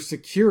 Worf, your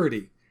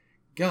security.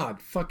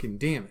 God fucking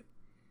damn it.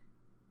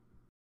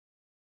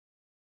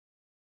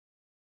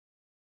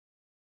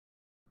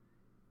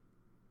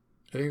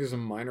 I think there's a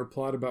minor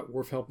plot about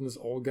Worf helping this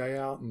old guy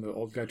out and the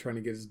old guy trying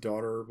to get his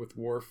daughter with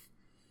Worf.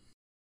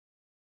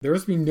 There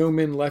must be no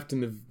men left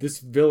in this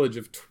village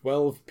of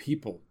 12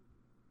 people.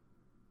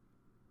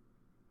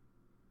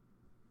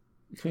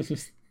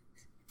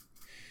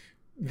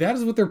 That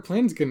is what their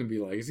plan's going to be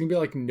like. It's going to be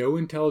like no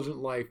intelligent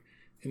life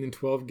and then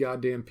 12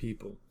 goddamn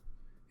people.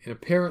 And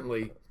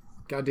apparently,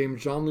 goddamn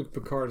Jean-Luc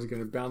Picard is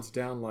going to bounce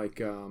down like...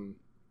 one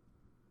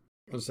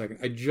second.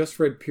 I just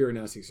read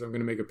Piranesi, so I'm going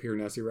to make a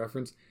Piranesi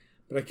reference.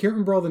 But I can't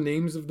remember all the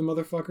names of the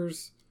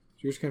motherfuckers. So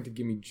you're just going to have to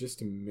give me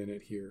just a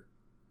minute here.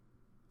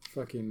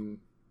 Fucking...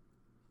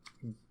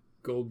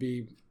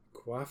 Golby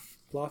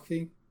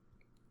Quafflothy?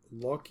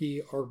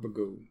 Loki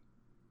Arbago.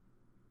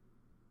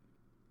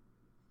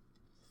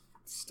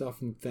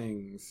 Stuff and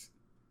things.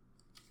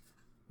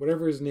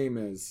 Whatever his name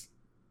is.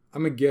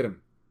 I'm gonna get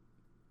him.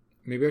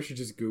 Maybe I should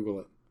just Google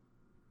it.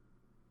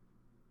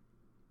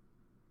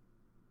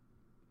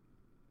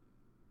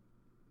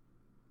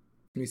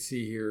 Let me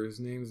see here.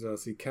 His name's,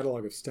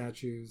 Catalog of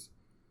Statues.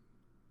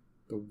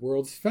 The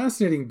World's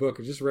Fascinating Book.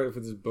 I just read it for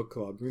this book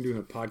club. We're doing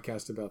a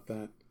podcast about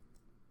that.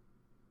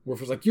 Worf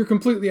was like, you're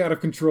completely out of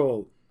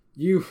control.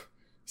 You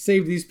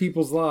saved these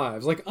people's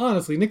lives. Like,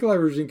 honestly, Nikolai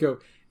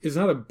Rozhenko is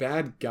not a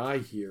bad guy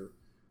here.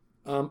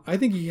 I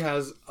think he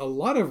has a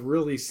lot of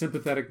really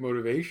sympathetic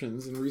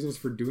motivations and reasons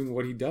for doing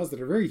what he does that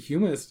are very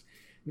humanist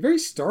and very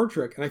Star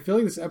Trek. And I feel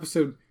like this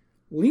episode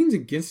leans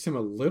against him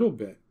a little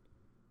bit.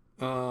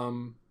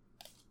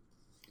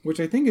 Which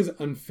I think is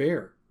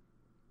unfair.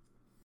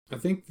 I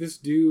think this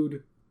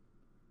dude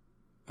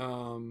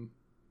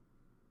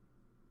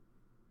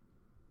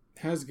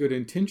has good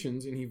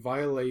intentions and he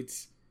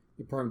violates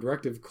the Prime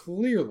Directive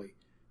clearly.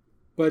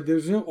 But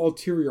there's no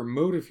ulterior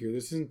motive here.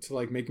 This isn't to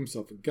like make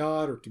himself a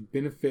god or to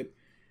benefit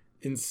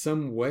in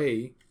some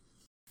way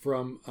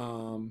from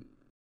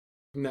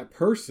that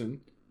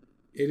person.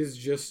 It is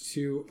just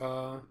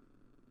to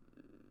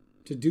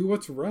do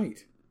what's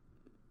right.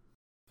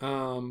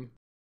 I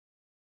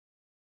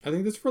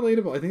think that's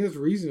relatable. I think that's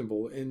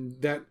reasonable, and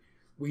that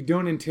we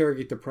don't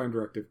interrogate the Prime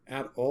Directive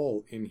at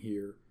all in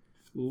here.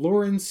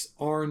 Lawrence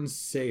Arn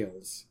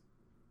Sales.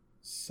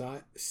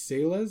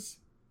 Sales?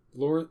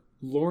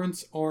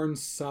 Lawrence Arn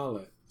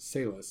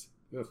Sales.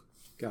 Ugh,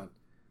 God.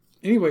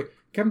 Anyway,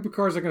 Captain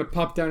Picard's not going to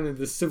pop down into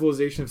this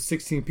civilization of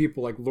 16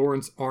 people like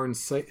Lawrence Arn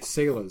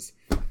Sales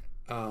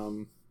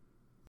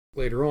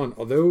later on.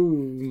 Although,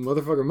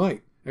 motherfucker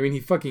might. I mean, he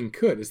fucking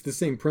could. It's the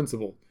same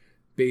principle,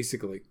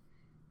 basically.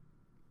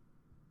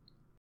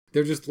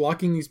 They're just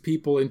locking these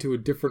people into a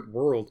different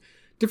world.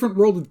 Different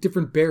world with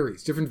different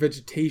berries, different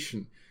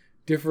vegetation,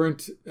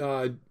 different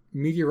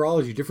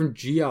meteorology, different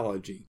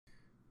geology,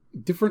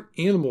 different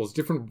animals,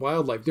 different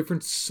wildlife,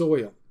 different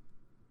soil,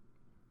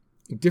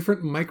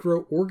 different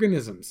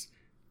microorganisms,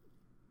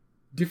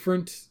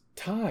 different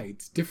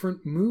tides,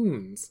 different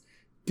moons,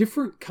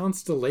 different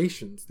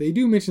constellations. They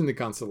do mention the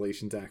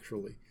constellations,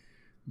 actually.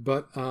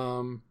 But,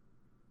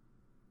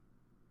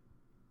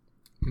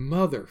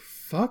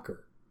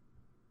 motherfucker.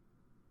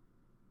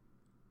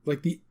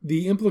 Like,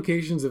 the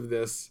implications of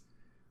this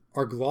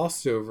are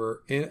glossed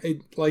over, and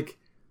it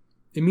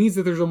means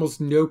that there's almost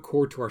no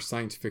core to our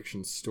science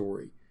fiction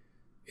story.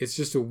 It's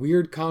just a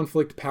weird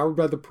conflict powered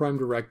by the Prime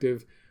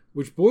Directive,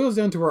 which boils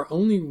down to our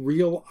only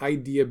real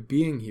idea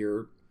being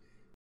here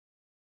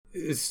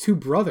is two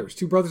brothers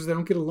that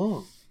don't get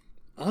along.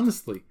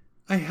 Honestly,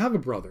 I have a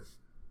brother.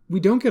 We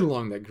don't get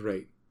along that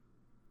great.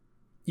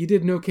 You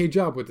did an okay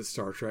job with the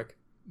Star Trek.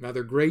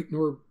 Neither great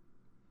nor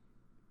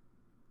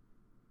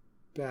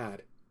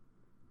bad.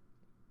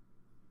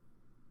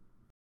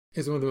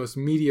 It's one of the most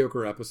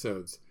mediocre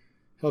episodes,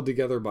 held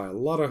together by a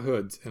lot of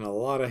hoods and a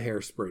lot of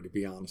hairspray, to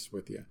be honest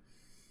with you.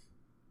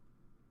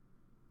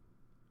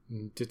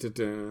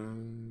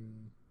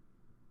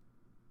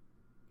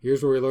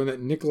 Here's where we learn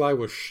that Nikolai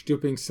was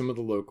stooping some of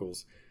the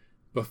locals.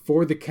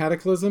 Before the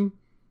cataclysm,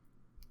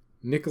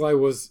 Nikolai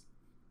was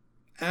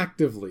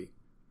actively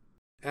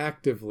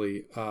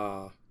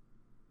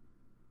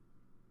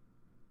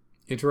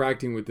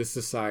interacting with this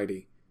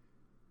society.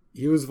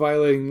 He was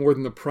violating more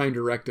than the Prime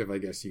Directive, I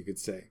guess you could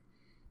say.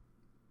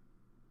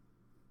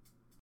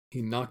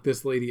 He knocked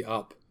this lady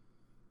up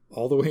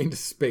all the way into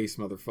space,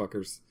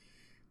 motherfuckers.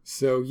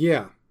 So,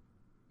 yeah.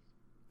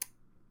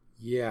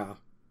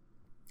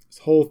 This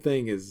whole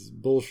thing is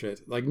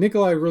bullshit. Like,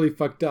 Nikolai really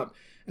fucked up.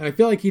 And I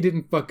feel like he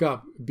didn't fuck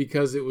up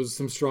because it was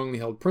some strongly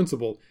held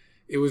principle.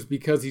 It was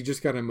because he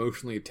just got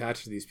emotionally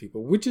attached to these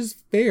people, which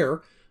is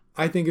fair.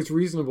 I think it's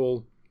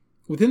reasonable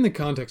within the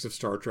context of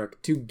Star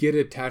Trek to get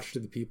attached to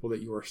the people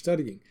that you are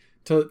studying,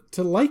 to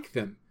like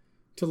them,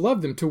 to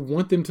love them, to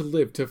want them to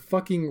live, to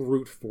fucking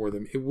root for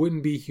them. It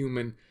wouldn't be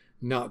human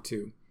not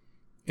to.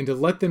 And to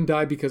let them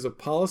die because of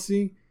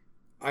policy,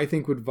 I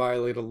think would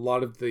violate a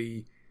lot of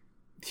the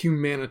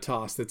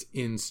humanitas that's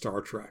in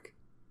Star Trek.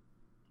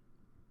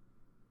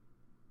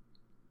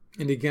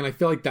 And again, I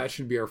feel like that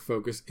should be our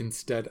focus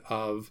instead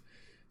of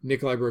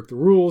Nikolai broke the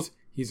rules.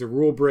 He's a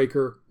rule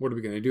breaker. What are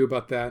we going to do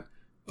about that?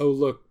 Oh,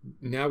 look,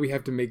 now we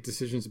have to make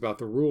decisions about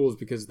the rules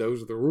because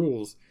those are the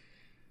rules.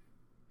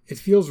 It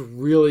feels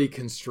really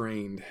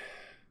constrained.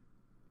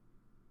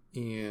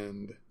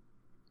 And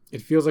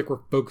it feels like we're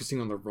focusing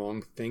on the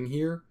wrong thing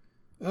here.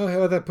 Oh, how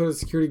about that put a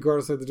security guard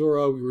outside the door?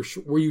 Oh,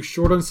 were you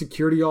short on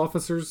security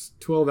officers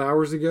 12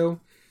 hours ago?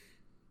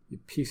 You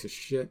piece of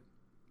shit.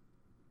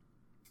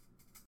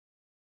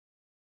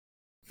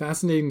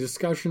 Fascinating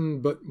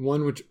discussion, but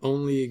one which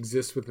only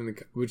exists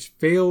which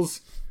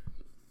fails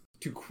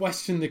to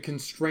question the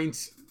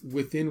constraints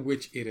within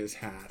which it has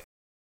had.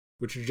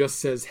 Which just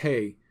says,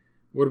 hey,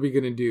 what are we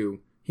going to do?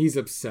 He's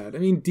upset. I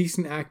mean,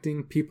 decent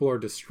acting. People are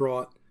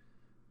distraught.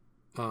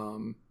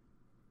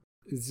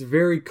 It's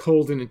very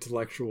cold and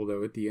intellectual,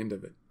 though, at the end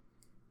of it.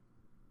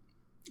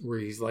 Where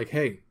he's like,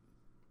 hey,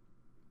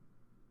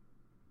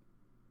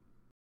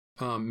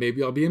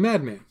 maybe I'll be a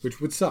madman,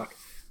 which would suck.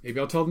 Maybe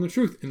I'll tell them the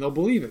truth, and they'll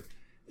believe it.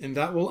 And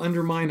that will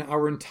undermine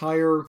our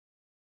entire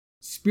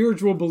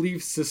spiritual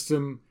belief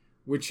system,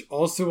 which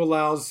also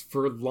allows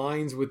for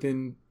lines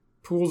within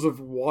pools of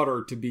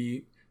water to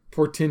be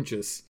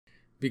portentous,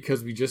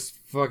 because we just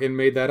fucking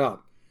made that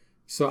up.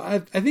 So I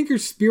think your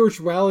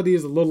spirituality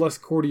is a little less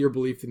core to your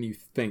belief than you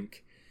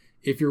think.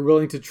 If you're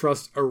willing to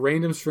trust a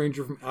random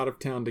stranger from out of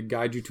town to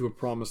guide you to a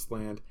promised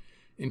land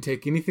and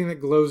take anything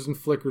that glows and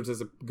flickers as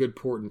a good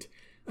portent,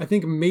 I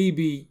think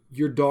maybe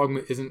your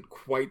dogma isn't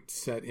quite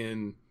set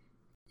in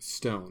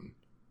stone.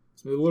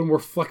 It's a little more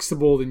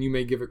flexible than you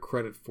may give it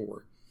credit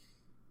for.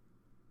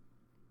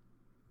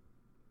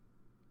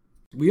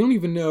 We don't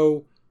even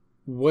know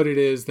what it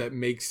is that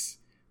makes...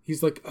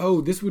 He's like,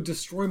 oh, this would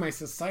destroy my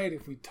society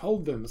if we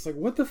told them. It's like,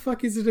 what the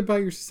fuck is it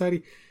about your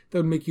society that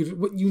would make you...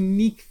 What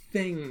unique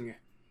thing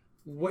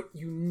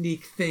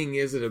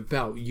is it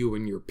about you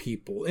and your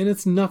people? And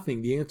it's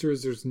nothing. The answer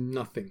is there's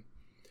nothing.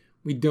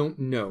 We don't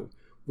know.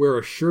 We're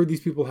assured these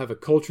people have a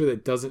culture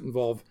that doesn't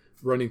involve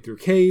running through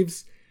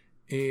caves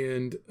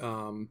and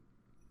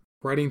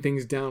writing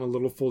things down on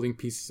little folding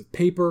pieces of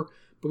paper,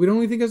 but we don't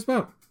really think that's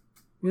about it.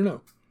 We don't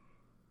know.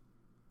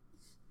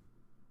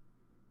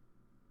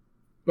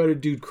 But a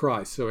dude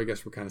cries, so I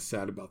guess we're kind of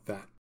sad about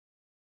that.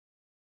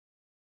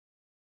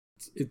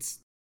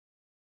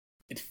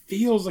 It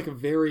feels like a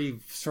very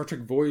Star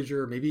Trek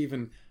Voyager, maybe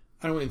even,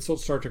 I don't want to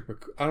insult Star Trek, but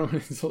I don't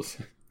want to insult...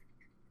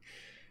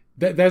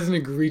 That's an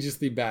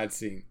egregiously bad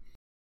scene.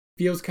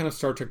 Feels kind of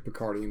Star Trek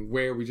Picardian,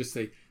 where we just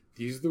say,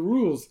 these are the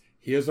rules.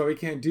 Here's why we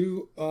can't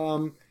do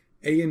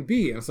A and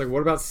B. And it's like,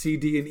 what about C,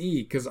 D, and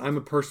E? Because I'm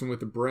a person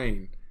with a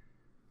brain.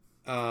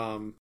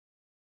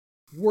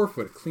 Worf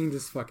would have cleaned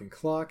his fucking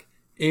clock.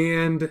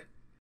 And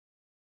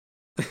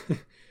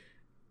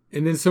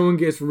and then someone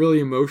gets really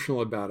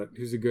emotional about it,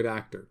 who's a good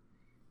actor.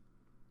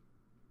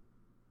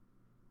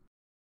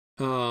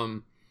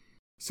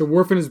 So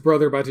Worf and his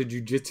brother are about to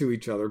jujitsu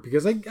each other,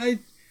 because I kind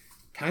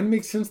of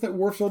makes sense that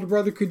Worf's older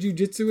brother could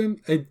jujitsu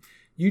him.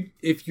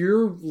 If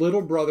your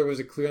little brother was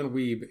a Klingon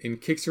weeb and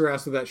kicks your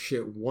ass with that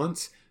shit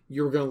once,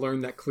 you're going to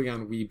learn that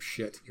Klingon weeb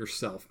shit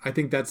yourself. I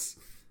think that's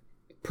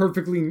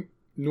perfectly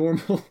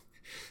normal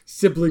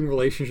sibling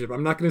relationship.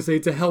 I'm not going to say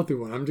it's a healthy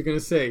one. I'm just going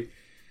to say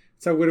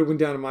it's how it went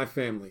down in my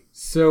family.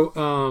 So,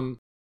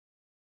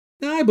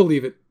 I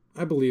believe it.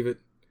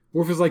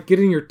 Worf is like, get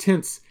in your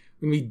tents.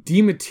 When we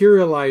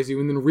dematerialize you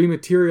and then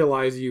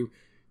rematerialize you,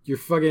 your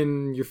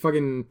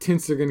fucking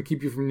tents are going to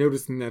keep you from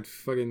noticing that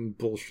fucking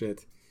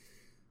bullshit.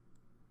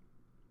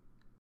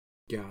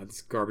 God,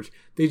 it's garbage.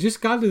 They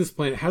just got to this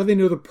planet. How do they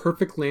know the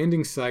perfect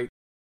landing site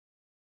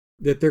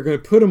that they're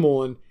going to put them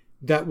on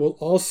that will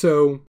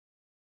also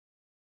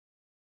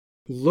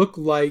look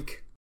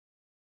like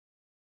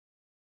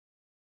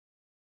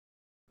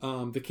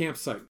the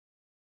campsite.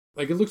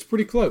 Like, it looks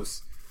pretty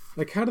close.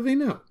 Like, how do they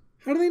know?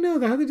 How do they know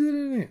that? How do they do that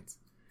in advance?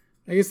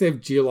 I guess they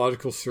have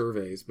geological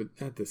surveys, but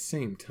at the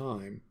same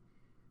time,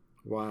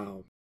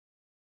 wow.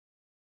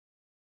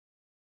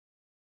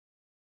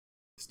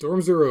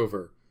 Storms are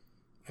over,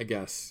 I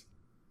guess.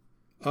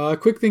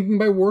 Quick thinking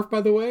by Worf,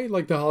 by the way.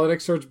 Like, the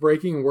holodeck starts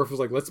breaking, and Worf was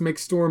like, let's make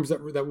storms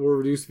that will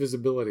reduce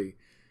visibility.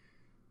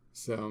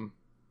 So,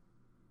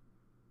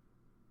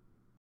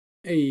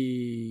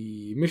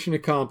 hey, mission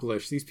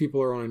accomplished. These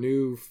people are on a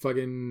new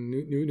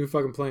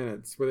fucking planet.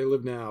 It's where they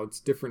live now. It's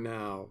different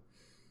now.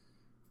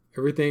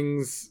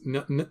 Everything's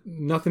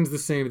nothing's the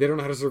same. They don't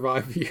know how to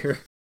survive here.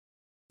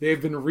 They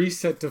have been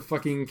reset to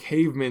fucking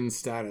caveman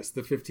status.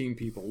 The 15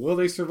 people. Will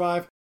they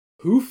survive?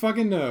 Who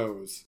fucking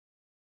knows?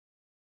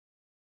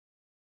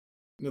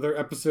 Another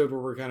episode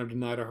where we're kind of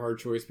denied a hard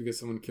choice because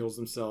someone kills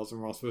themselves, and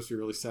we're all supposed to be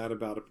really sad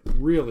about it. But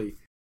really,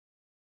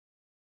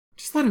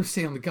 just let him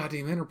stay on the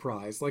goddamn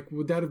Enterprise. Like,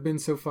 would that have been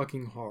so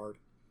fucking hard?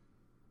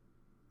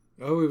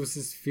 Oh, it was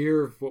his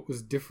fear of what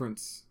was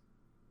difference.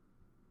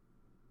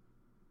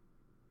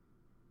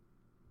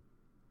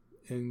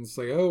 And it's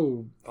like,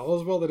 oh, all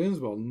is well that ends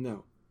well.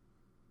 No.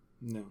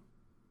 You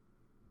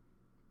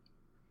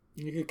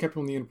could have kept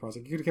him on the Enterprise.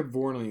 Like, you could have kept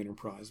Vorn on the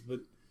Enterprise. But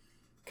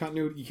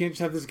continuity, you can't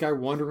just have this guy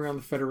wandering around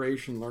the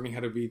Federation learning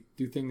how to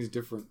do things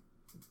different.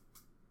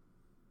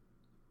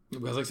 It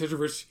was like such a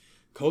rich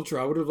culture.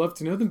 I would have loved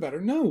to know them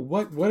better. No,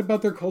 what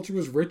about their culture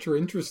was rich or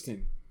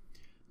interesting?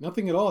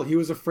 Nothing at all. He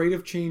was afraid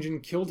of change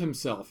and killed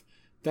himself.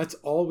 That's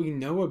all we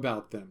know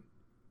about them.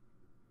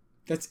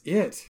 That's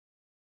it.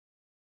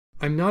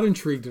 I'm not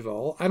intrigued at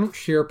all. I don't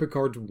share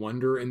Picard's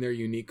wonder in their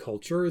unique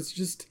culture. It's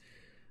just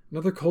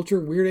another culture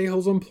of weird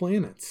a-holes on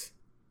planets.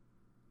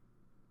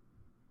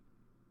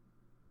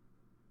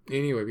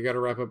 Anyway, we got to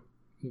wrap up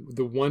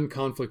the one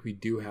conflict we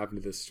do have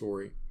in this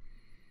story,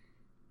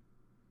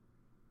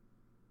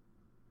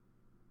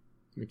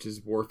 which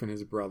is Worf and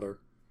his brother.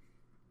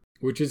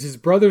 Which is his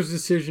brother's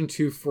decision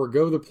to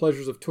forego the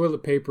pleasures of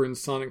toilet paper and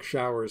sonic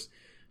showers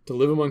to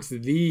live amongst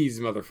these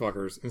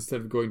motherfuckers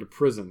instead of going to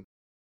prison.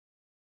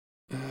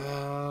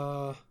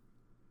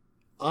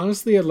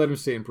 Honestly, I'd let him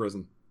stay in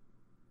prison.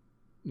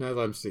 No, I'd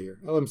let him stay here.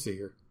 I'll let him stay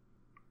here.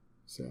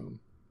 So.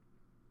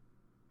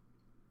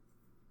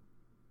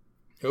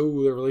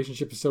 Oh, their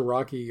relationship is so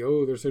rocky.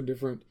 Oh, they're so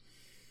different.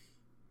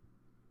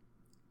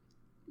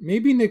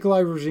 Maybe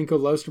Nikolai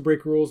Rozhenko loves to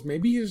break rules.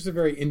 Maybe he's just a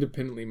very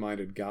independently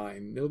minded guy,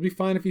 and it'll be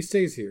fine if he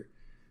stays here.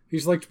 If he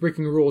just likes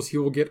breaking rules, he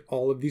will get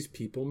all of these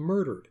people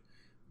murdered.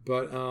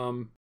 But,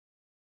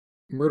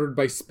 murdered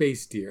by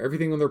space deer.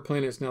 Everything on their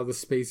planet is now the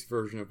space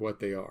version of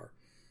what they are.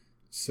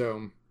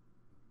 So,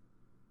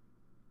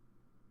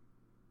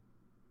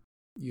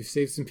 you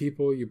saved some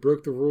people, you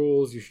broke the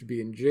rules, you should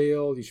be in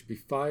jail, you should be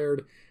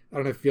fired. I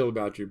don't know how I feel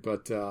about you,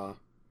 but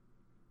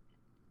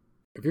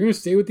if you're going to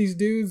stay with these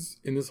dudes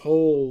in this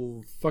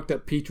whole fucked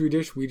up petri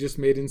dish we just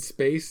made in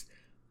space,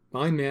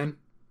 fine, man.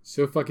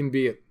 So fucking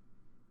be it.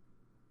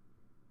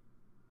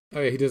 Oh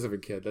yeah, he does have a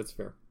kid, that's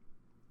fair.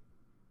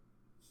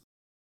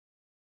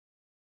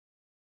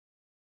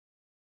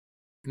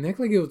 And act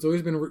like it's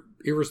always been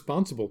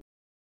irresponsible.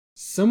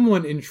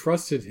 Someone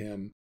entrusted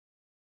him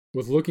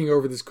with looking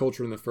over this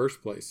culture in the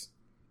first place.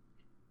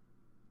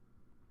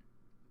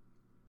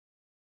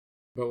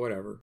 But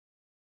whatever.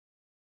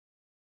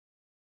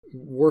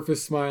 Worf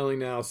is smiling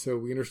now, so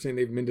we understand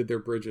they've mended their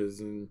bridges,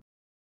 and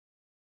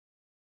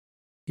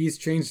he's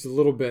changed a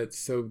little bit,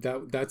 so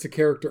that's a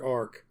character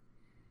arc.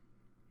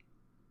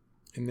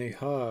 And they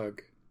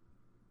hug.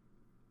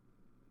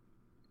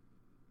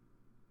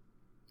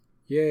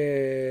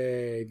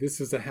 Yay!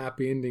 This is a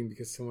happy ending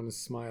because someone is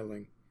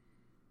smiling.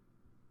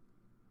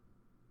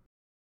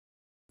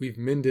 We've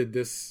mended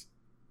this.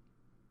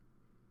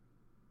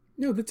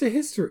 No, that's a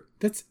history.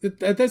 That's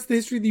the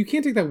history. You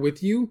can't take that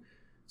with you.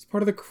 It's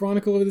part of the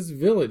chronicle of this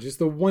village. It's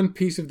the one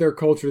piece of their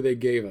culture they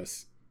gave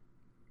us.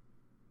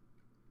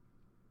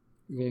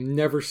 We will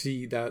never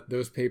see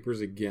those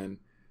papers again.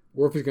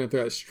 Worf is going to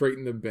throw that straight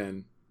in the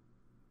bin.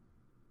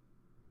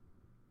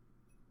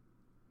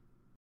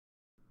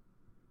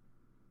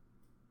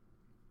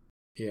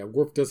 Yeah,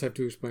 Worf does have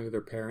to explain to their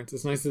parents.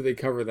 It's nice that they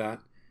cover that.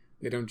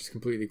 They don't just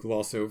completely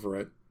gloss over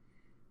it.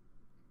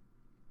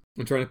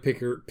 I'm trying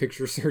to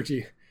picture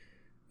Sergei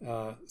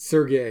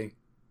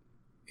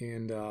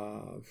and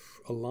Alana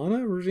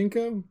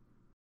Rozhenko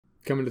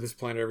coming to this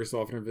planet every so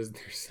often to visit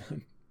their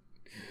son.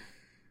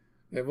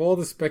 They have all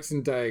the specs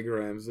and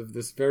diagrams of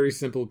this very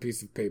simple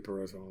piece of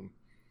paper at home.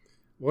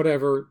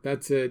 Whatever,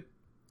 that's it.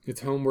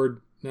 It's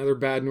Homeward. Neither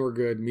bad nor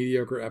good.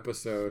 Mediocre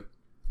episode.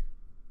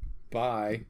 Bye.